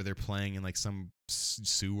video, right, where they're playing in like some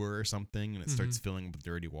sewer or something, and it starts filling up with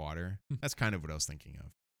dirty water. That's kind of what I was thinking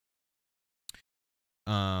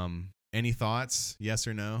of. Any thoughts? Yes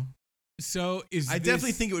or no? So I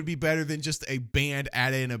definitely think it would be better than just a band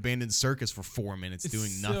at an abandoned circus for 4 minutes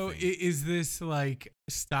doing nothing. So is this like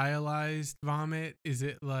stylized vomit? Is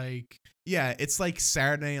it like? Yeah, it's like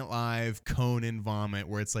Saturday Night Live Conan vomit,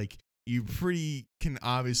 where it's like you can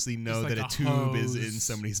obviously know like that a tube hose. is in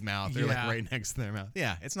somebody's mouth. They're like right next to their mouth.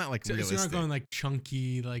 Yeah, it's not like realistic. It's not going like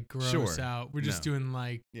chunky, like gross out. We're just doing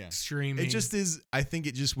like streaming. It just is. I think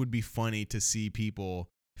it just would be funny to see people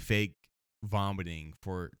fake vomiting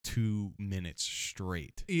for 2 minutes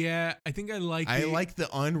straight. Yeah, I think I like the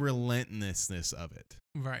unrelentlessness of it.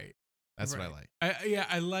 Right. That's what I like.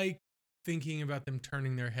 I like thinking about them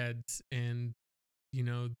turning their heads and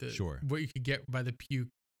what you could get by the puke.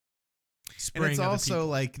 And it's also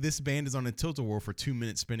like this band is on a tilt-a-whirl for 2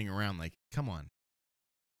 minutes spinning around. Like, come on.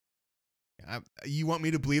 You want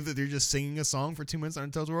me to believe that they're just singing a song for 2 minutes on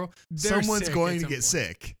a tilt-a-whirl? Someone's going to get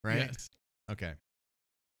sick, right? Yes. Okay.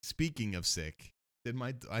 Speaking of sick,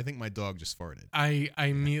 I think my dog just farted. I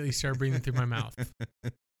immediately started breathing through my mouth.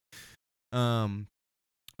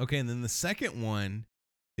 Okay, and then the second one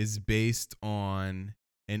is based on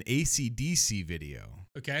an AC/DC video.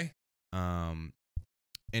 Okay.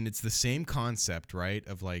 And it's the same concept, right?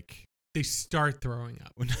 Of like they start throwing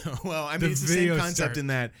up. Well, I mean, it's the same concept in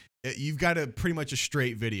that you've got pretty much a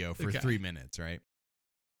straight video for 3 minutes, right?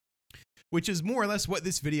 Which is more or less what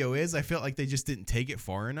this video is. I felt like they just didn't take it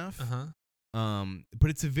far enough. But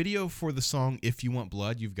it's a video for the song "If You Want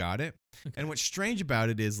Blood, You've Got It." Okay. And what's strange about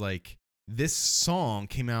it is like this song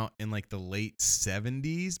came out in like the late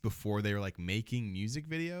 70s before they were like making music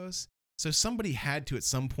videos. So somebody had to at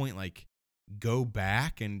some point like go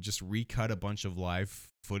back and just recut a bunch of live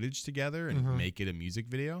footage together and make it a music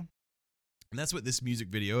video. And that's what this music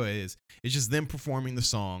video is. It's just them performing the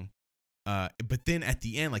song. But then at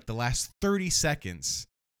the end, like the last 30 seconds,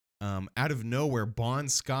 out of nowhere, Bon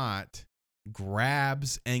Scott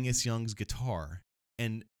grabs Angus Young's guitar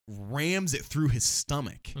and rams it through his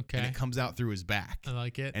stomach. Okay. And it comes out through his back. I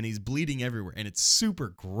like it. And he's bleeding everywhere. And it's super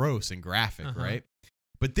gross and graphic, right?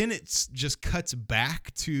 But then it's just cuts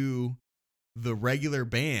back to the regular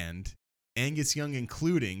band, Angus Young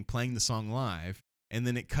including, playing the song live. And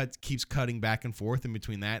then it keeps cutting back and forth in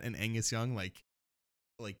between that and Angus Young like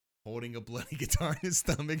holding a bloody guitar in his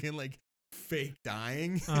stomach and like fake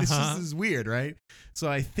dying. It's just this weird, right? So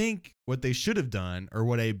I think what they should have done, or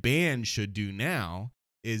what a band should do now,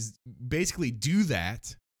 is basically do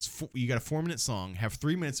that. You got a 4-minute song, have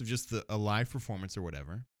 3 minutes of just a live performance or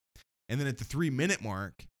whatever. And then at the 3-minute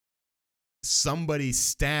mark, somebody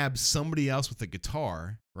stabs somebody else with a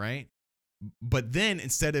guitar, right? But then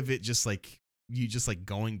instead of it just like you just like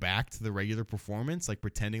going back to the regular performance, like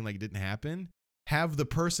pretending like it didn't happen, have the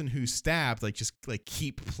person who stabbed like just like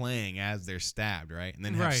keep playing as they're stabbed, right? And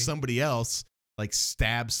then have somebody else like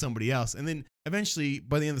stab somebody else. And then eventually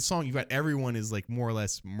by the end of the song, you've got everyone is like more or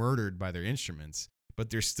less murdered by their instruments, but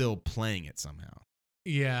they're still playing it somehow.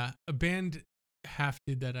 Yeah. A band half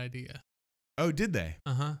did that idea. Oh, did they?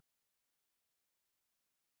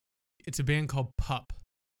 It's a band called Pup.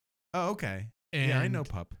 Oh, okay. Yeah, I know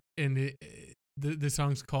Pup. And the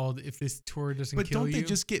song's called "If This Tour Doesn't Kill You." But don't they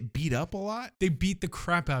just get beat up a lot? They beat the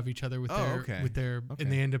crap out of each other with their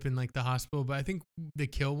and they end up in like the hospital. But I think they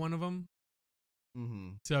kill one of them. Mm-hmm.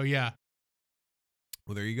 So yeah.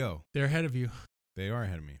 Well, there you go. They're ahead of you. They are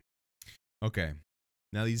ahead of me. Okay.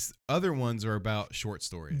 Now these other ones are about short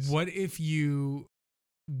stories. What if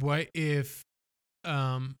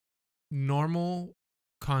normal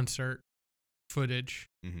concert footage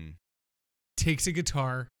takes a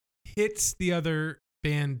guitar, hits the other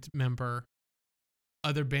band members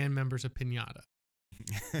a pinata,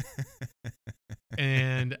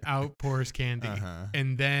 and outpours candy.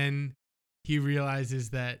 And then he realizes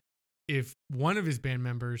that if one of his band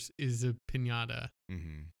members is a pinata,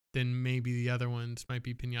 then maybe the other ones might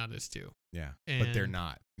be pinatas too. Yeah, but they're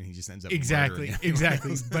not. And he just ends up exactly.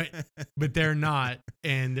 But they're not,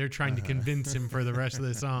 and they're trying to convince him for the rest of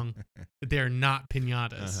the song that they are not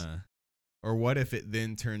pinatas. Or what if it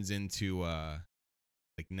then turns into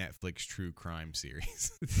like Netflix true crime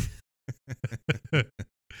series?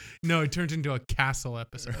 No, it turns into a Castle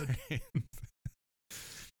episode. Right.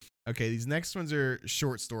 Okay, these next ones are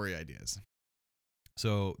short story ideas.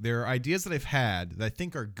 So there are ideas that I've had that I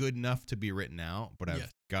think are good enough to be written out, but I've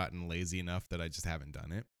gotten lazy enough that I just haven't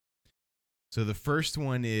done it. So the first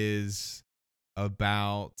one is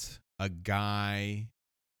about a guy.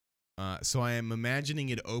 So I am imagining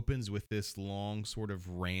it opens with this long sort of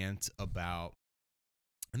rant about,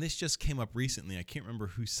 and this just came up recently. I can't remember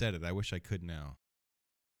who said it. I wish I could now.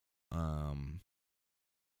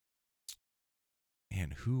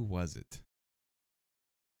 And who was it?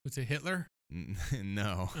 Was it Hitler?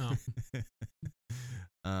 No.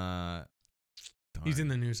 Oh. He's in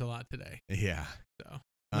the news a lot today. Yeah. So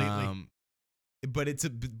lately. But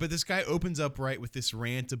this guy opens up right with this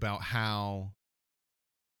rant about how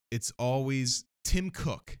it's always Tim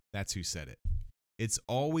Cook. That's who said it. It's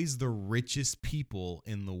always the richest people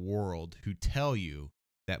in the world who tell you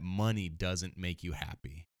that money doesn't make you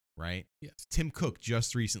happy, right? Yes. Tim Cook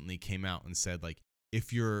just recently came out and said, like,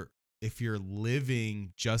 if you're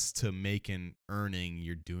living just to make an earning,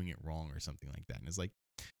 you're doing it wrong or something like that. And it's like,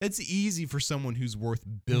 it's easy for someone who's worth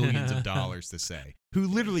billions of dollars to say, who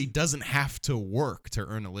literally doesn't have to work to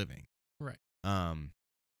earn a living. Right.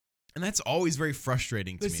 And that's always very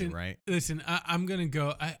frustrating to me, right? Listen, I'm going to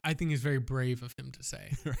go. I think it's very brave of him to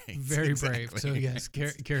say. Right. Very brave. So, yes,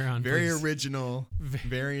 carry on. Very please. original,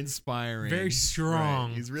 very inspiring. Very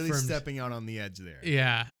strong. Right. He's really stepping out on the edge there.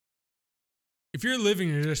 Yeah. If you're living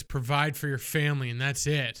to just provide for your family and that's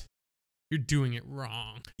it, you're doing it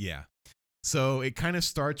wrong. Yeah. So it kind of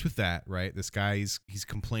starts with that, right? This guy, he's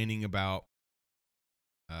complaining about,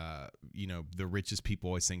 the richest people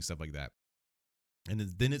always saying stuff like that. And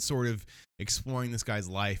then it's sort of exploring this guy's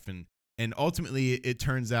life. And ultimately it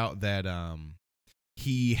turns out that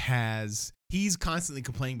he's constantly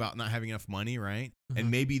complaining about not having enough money, right? And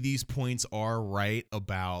maybe these points are right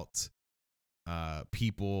about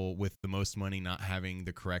people with the most money not having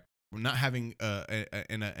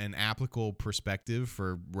an applicable perspective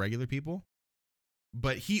for regular people.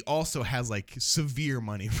 But he also has like severe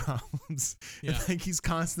money problems. Yeah. And, like he's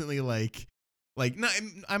constantly like not,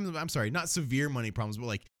 I'm sorry, not severe money problems, but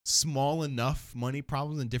like small enough money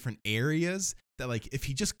problems in different areas that like if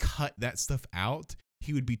he just cut that stuff out,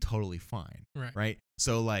 he would be totally fine. Right.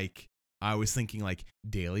 So like I was thinking like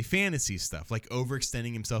daily fantasy stuff, like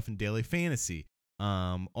overextending himself in daily fantasy.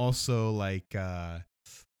 Also like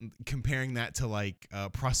comparing that to like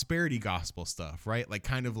prosperity gospel stuff, right? Like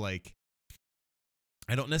kind of like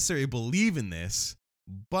I don't necessarily believe in this,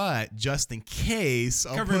 but just in case,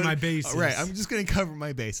 Covering my bases. Right, I'm just gonna cover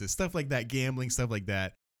my bases. Stuff like that, gambling, stuff like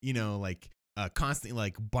that. Like constantly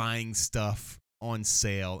like buying stuff on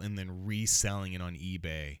sale and then reselling it on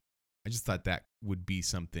eBay. I just thought that would be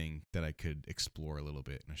something that I could explore a little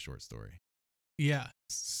bit in a short story. Yeah.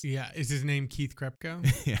 Is his name Keith Krepko?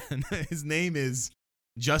 Yeah, his name is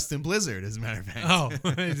Justin Blizzard, as a matter of fact. Oh,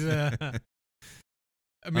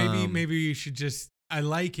 maybe you should just. I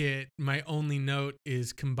like it. My only note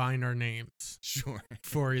is combine our names. Sure.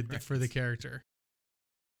 For the character.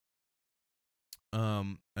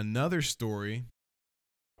 Another story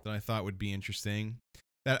that I thought would be interesting,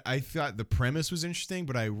 that I thought the premise was interesting,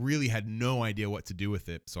 but I really had no idea what to do with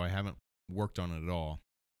it, so I haven't worked on it at all.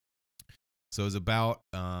 So it's about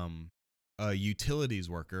a utilities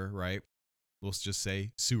worker, right? Let's just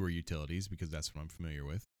say sewer utilities, because that's what I'm familiar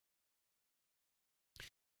with.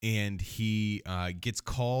 And he gets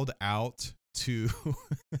called out to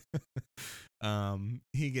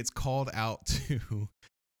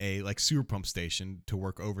a like sewer pump station to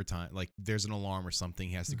work overtime. Like there's an alarm or something.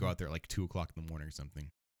 He has to go out there at like 2:00 in the morning or something.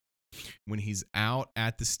 When he's out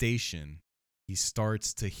at the station, he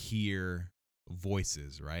starts to hear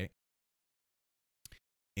voices, right?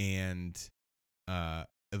 And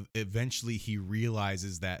eventually he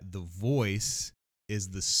realizes that the voice is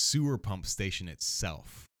the sewer pump station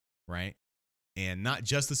itself, right? And not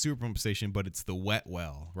just the sewer pump station, but it's the wet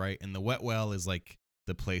well, right? And the wet well is like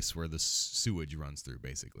the place where the sewage runs through,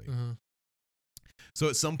 basically. Uh-huh. So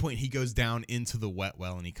at some point he goes down into the wet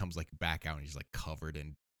well and he comes like back out and he's like covered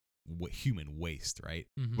in human waste, right?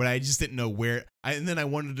 Mm-hmm. But I just didn't know where. And then I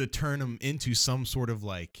wanted to turn him into some sort of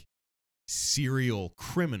like serial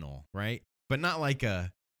criminal, right? But not like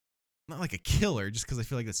a killer, just because I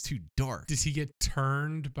feel like that's too dark. Does he get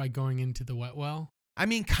turned by going into the wet well? I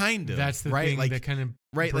mean, kind of. That's the right? thing like, that kind of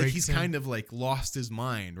right. Like he's him. kind of like lost his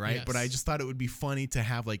mind, right? Yes. But I just thought it would be funny to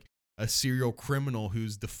have like a serial criminal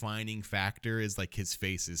whose defining factor is like his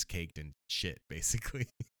face is caked in shit, basically.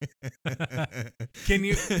 Can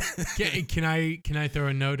I throw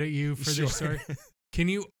a note at you for this story? Can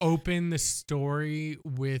you open the story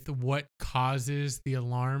with what causes the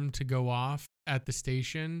alarm to go off at the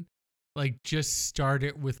station? Like just start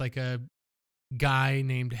it with like a guy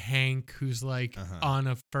named Hank who's like on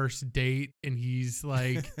a first date and he's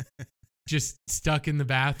like just stuck in the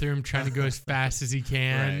bathroom trying to go as fast as he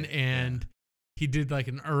can, right, and he did like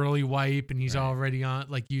an early wipe and he's already on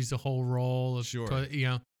like used a whole roll of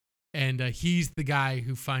and he's the guy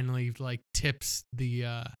who finally like tips the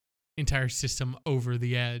entire system over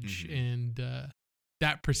the edge, and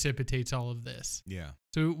that precipitates all of this. Yeah.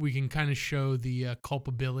 So we can kind of show the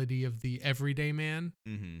culpability of the everyday man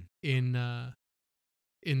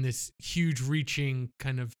in this huge reaching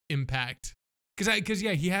kind of impact. Because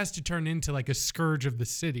he has to turn into like a scourge of the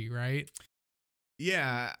city, right?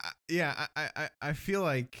 Yeah. I feel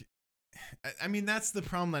like, I mean, that's the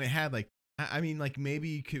problem that I had. Like, I mean, like maybe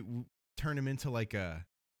you could turn him into like a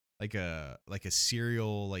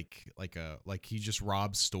serial, like he just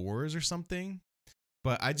robs stores or something.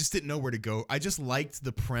 But I just didn't know where to go. I just liked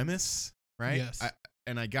the premise, right? Yes.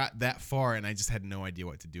 And I got that far, and I just had no idea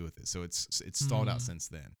what to do with it. So it's stalled out since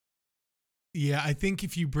then. Yeah, I think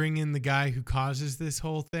if you bring in the guy who causes this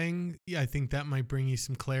whole thing, I think that might bring you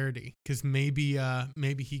some clarity. Because maybe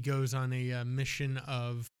he goes on a mission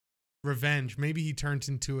of revenge. Maybe he turns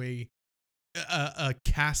into a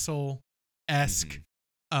Castle-esque,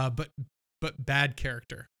 but bad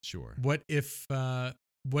character. Sure. What if a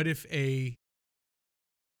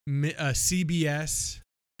CBS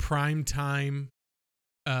primetime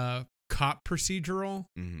cop procedural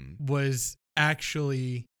was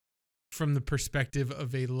actually from the perspective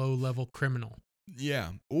of a low-level criminal? Yeah.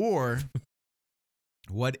 Or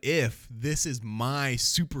what if this is my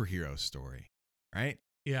superhero story, right?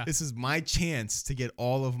 Yeah. This is my chance to get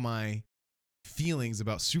all of my feelings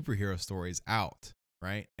about superhero stories out,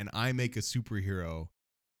 right? And I make a superhero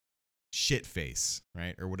shitface,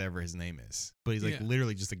 right? Or whatever his name is. But he's like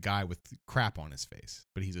literally just a guy with crap on his face,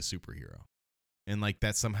 but he's a superhero. And like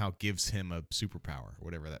that somehow gives him a superpower,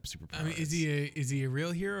 whatever that superpower is. I mean, is he a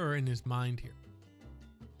real hero or in his mind hero?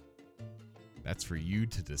 That's for you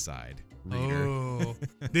to decide, reader. Oh,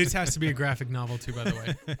 this has to be a graphic novel too, by the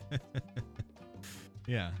way.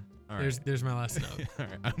 Yeah. All right. There's my last note. All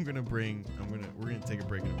right. We're gonna take a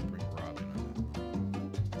break and we'll bring Robin on.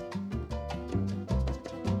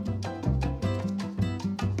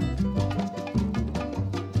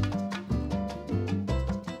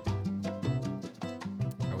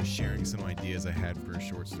 Sharing some ideas I had for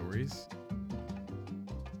short stories.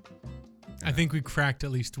 I think we cracked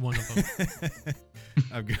at least one of them.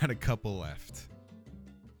 I've got a couple left.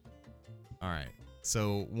 All right.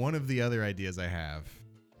 So one of the other ideas I have,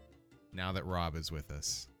 now that Rob is with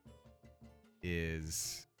us,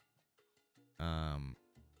 is,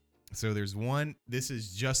 so there's one. This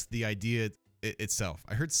is just the idea itself.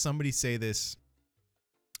 I heard somebody say this.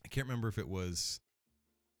 I can't remember if it was.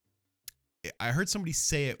 I heard somebody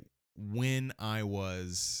say it when I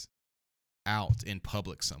was out in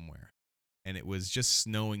public somewhere, and it was just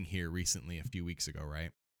snowing here recently a few weeks ago, right?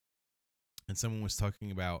 And someone was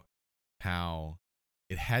talking about how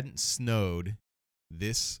it hadn't snowed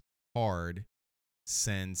this hard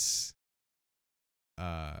since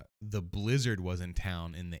the blizzard was in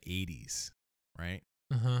town in the 80s, right?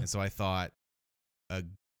 And so I thought I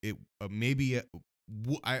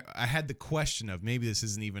had the question of maybe this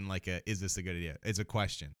isn't even like is this a good idea? It's a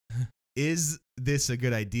question. Is this a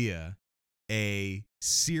good idea? A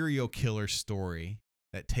serial killer story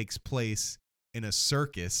that takes place in a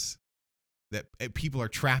circus that people are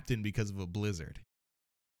trapped in because of a blizzard.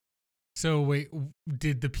 So wait,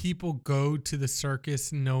 did the people go to the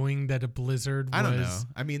circus knowing that a blizzard was I don't know.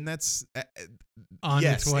 I mean, that's on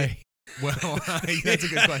its way? Well, that's a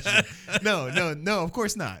good question. No, of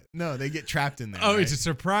course not. No, they get trapped in there. Oh, right? It's a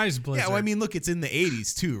surprise blizzard. Yeah, well, I mean, look, it's in the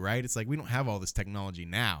 80s too, right? It's like we don't have all this technology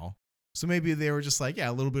now. So maybe they were just like, yeah,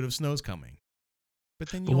 a little bit of snow's coming. But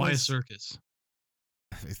then why a circus?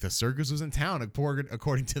 If the circus was in town,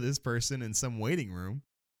 according to this person in some waiting room.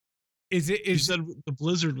 You said the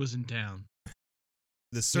blizzard was in town.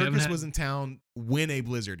 The circus was in town when a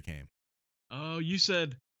blizzard came. Oh, you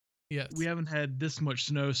said yes. We haven't had this much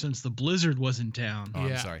snow since the blizzard was in town. Oh,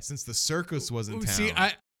 yeah. I'm sorry. Since the circus was in town. See, I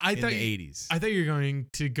in thought the 80s. I thought you were going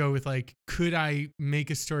to go with like, could I make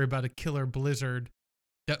a story about a killer blizzard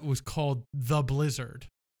that was called The Blizzard?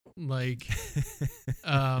 Like,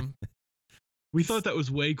 we thought that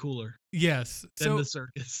was way cooler. Yes. Than the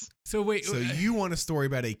circus. So wait. So you want a story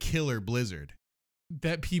about a killer blizzard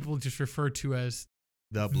that people just refer to as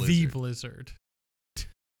The Blizzard.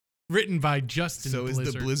 Written by Justin Blizzard.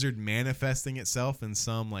 Is the blizzard manifesting itself in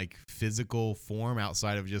some like physical form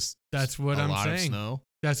outside of just That's what I'm lot saying. Of snow?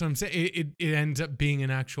 That's what I'm saying. It ends up being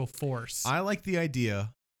an actual force. I like the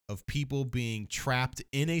idea of people being trapped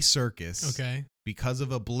in a circus because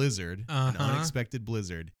of a blizzard, an unexpected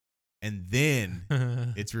blizzard, and then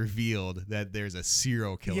it's revealed that there's a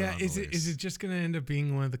serial killer. Yeah, is it just gonna end up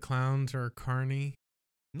being one of the clowns or Carney?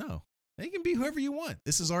 No, they can be whoever you want.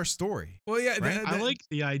 This is our story. Well, yeah, right? I like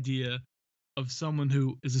the idea of someone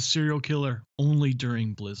who is a serial killer only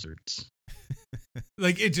during blizzards.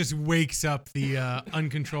 Like it just wakes up the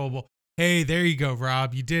uncontrollable. Hey, there you go,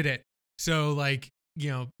 Rob, you did it. So like, you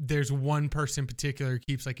know, there's one person in particular who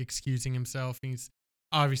keeps like excusing himself. And he's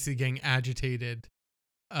obviously getting agitated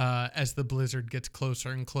as the blizzard gets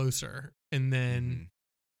closer and closer. And then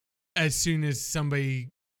as soon as somebody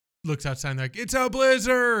looks outside, they're like, it's a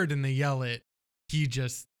blizzard, and they yell it, he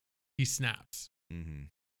snaps.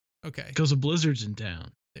 Okay. Because a blizzard's in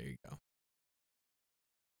town. There you go.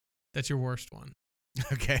 That's your worst one.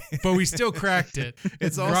 Okay. But we still cracked it.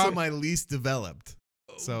 It's also my least developed.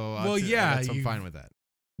 So I'm fine with that.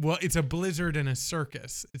 Well, it's a blizzard and a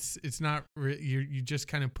circus. It's not you just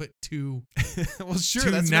kind of put two. Well, sure,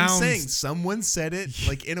 two that's nouns. what I'm saying. Someone said it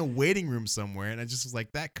like in a waiting room somewhere, and I just was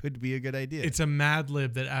like, that could be a good idea. It's a Mad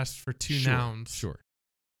Lib that asks for two nouns. Sure.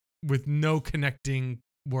 With no connecting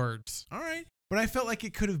words. All right, but I felt like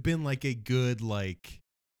it could have been like a good like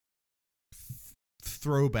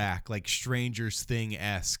throwback, like Stranger's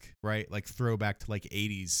Thing-esque, right? Like throwback to like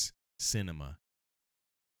 80s cinema.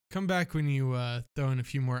 Come back when you throw in a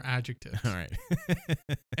few more adjectives. All right.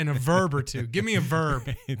 And a verb or two. Give me a verb.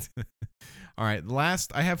 Right. All right.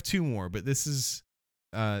 Last, I have two more, but this is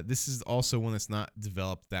also one that's not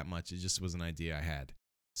developed that much. It just was an idea I had.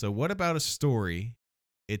 So what about a story?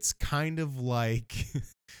 It's kind of like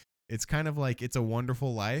It's a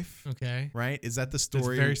Wonderful Life. Okay. Right? Is that the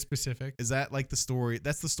story? It's very specific. Is that like the story?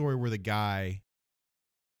 That's the story where the guy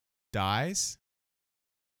dies?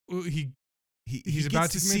 Well, He's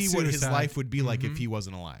about to see what his life would be like if he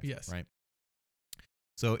wasn't alive. Yes. Right.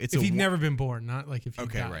 So it's if he'd never been born, not like if he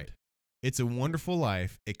died. Right. It's a Wonderful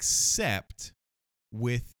Life, except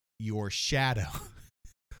with your shadow.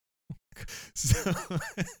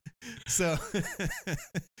 So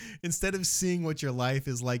instead of seeing what your life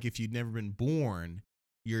is like if you'd never been born,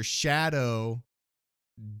 your shadow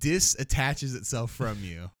disattaches itself from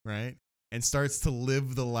you, right? And starts to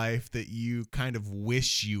live the life that you kind of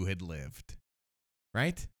wish you had lived.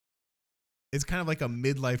 Right? It's kind of like a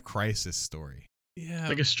midlife crisis story. Yeah.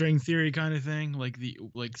 Like a string theory kind of thing,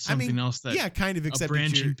 like something else that kind of, except a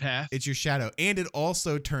branching path. It's your shadow. And it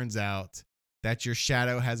also turns out that your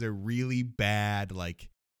shadow has a really bad, like,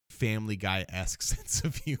 Family Guy-esque sense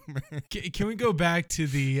of humor. Can we go back to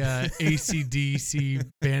the AC/DC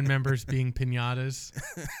band members being piñatas?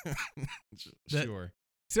 Sure.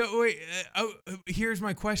 So wait, here's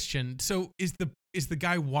my question. So is the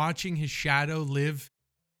guy watching his shadow live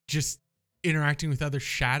just interacting with other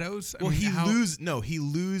shadows? Well, he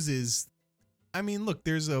loses. I mean, look,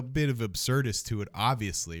 there's a bit of absurdist to it,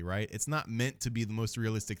 obviously, right? It's not meant to be the most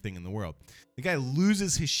realistic thing in the world. The guy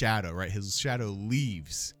loses his shadow, right? His shadow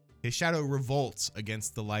leaves. His shadow revolts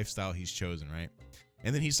against the lifestyle he's chosen, right?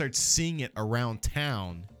 And then he starts seeing it around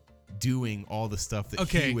town doing all the stuff that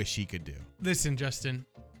he wish he could do. Listen, Justin,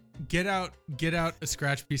 get out a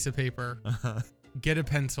scratch piece of paper. Get a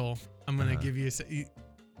pencil. I'm going to give you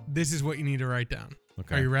this is what you need to write down.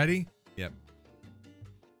 Okay. Are you ready? Yep.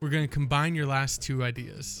 We're going to combine your last two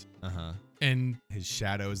ideas. And his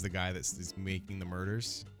shadow is the guy that's making the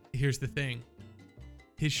murders. Here's the thing.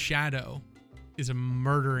 His shadow is a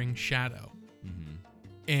murdering shadow. Mm-hmm.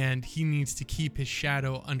 And he needs to keep his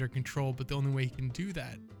shadow under control, but the only way he can do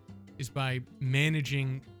that is by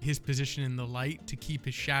managing his position in the light to keep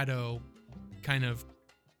his shadow kind of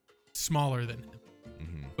smaller than him.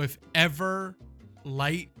 Mm-hmm. But if ever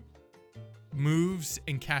light moves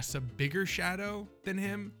and casts a bigger shadow than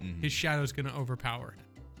him, his shadow is going to overpower him.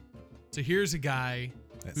 So here's a guy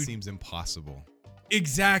that seems impossible.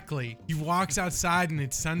 Exactly. He walks outside and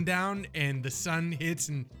it's sundown and the sun hits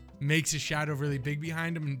and makes his shadow really big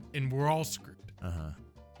behind him, and we're all screwed.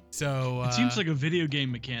 So it seems like a video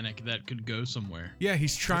game mechanic that could go somewhere. Yeah,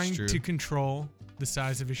 he's trying to control the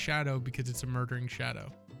size of his shadow because it's a murdering shadow.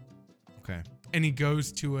 Okay. And he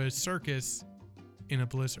goes to a circus in a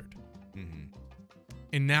blizzard. Mm-hmm.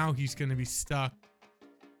 And now he's going to be stuck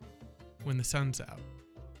when the sun's out.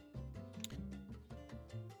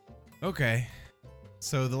 Okay.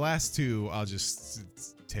 So the last two, I'll just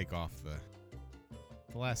take off the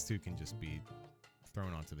last two can just be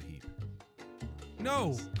thrown onto the heap.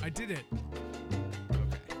 No, I did it.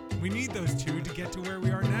 Okay. We need those two to get to where we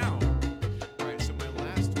are now.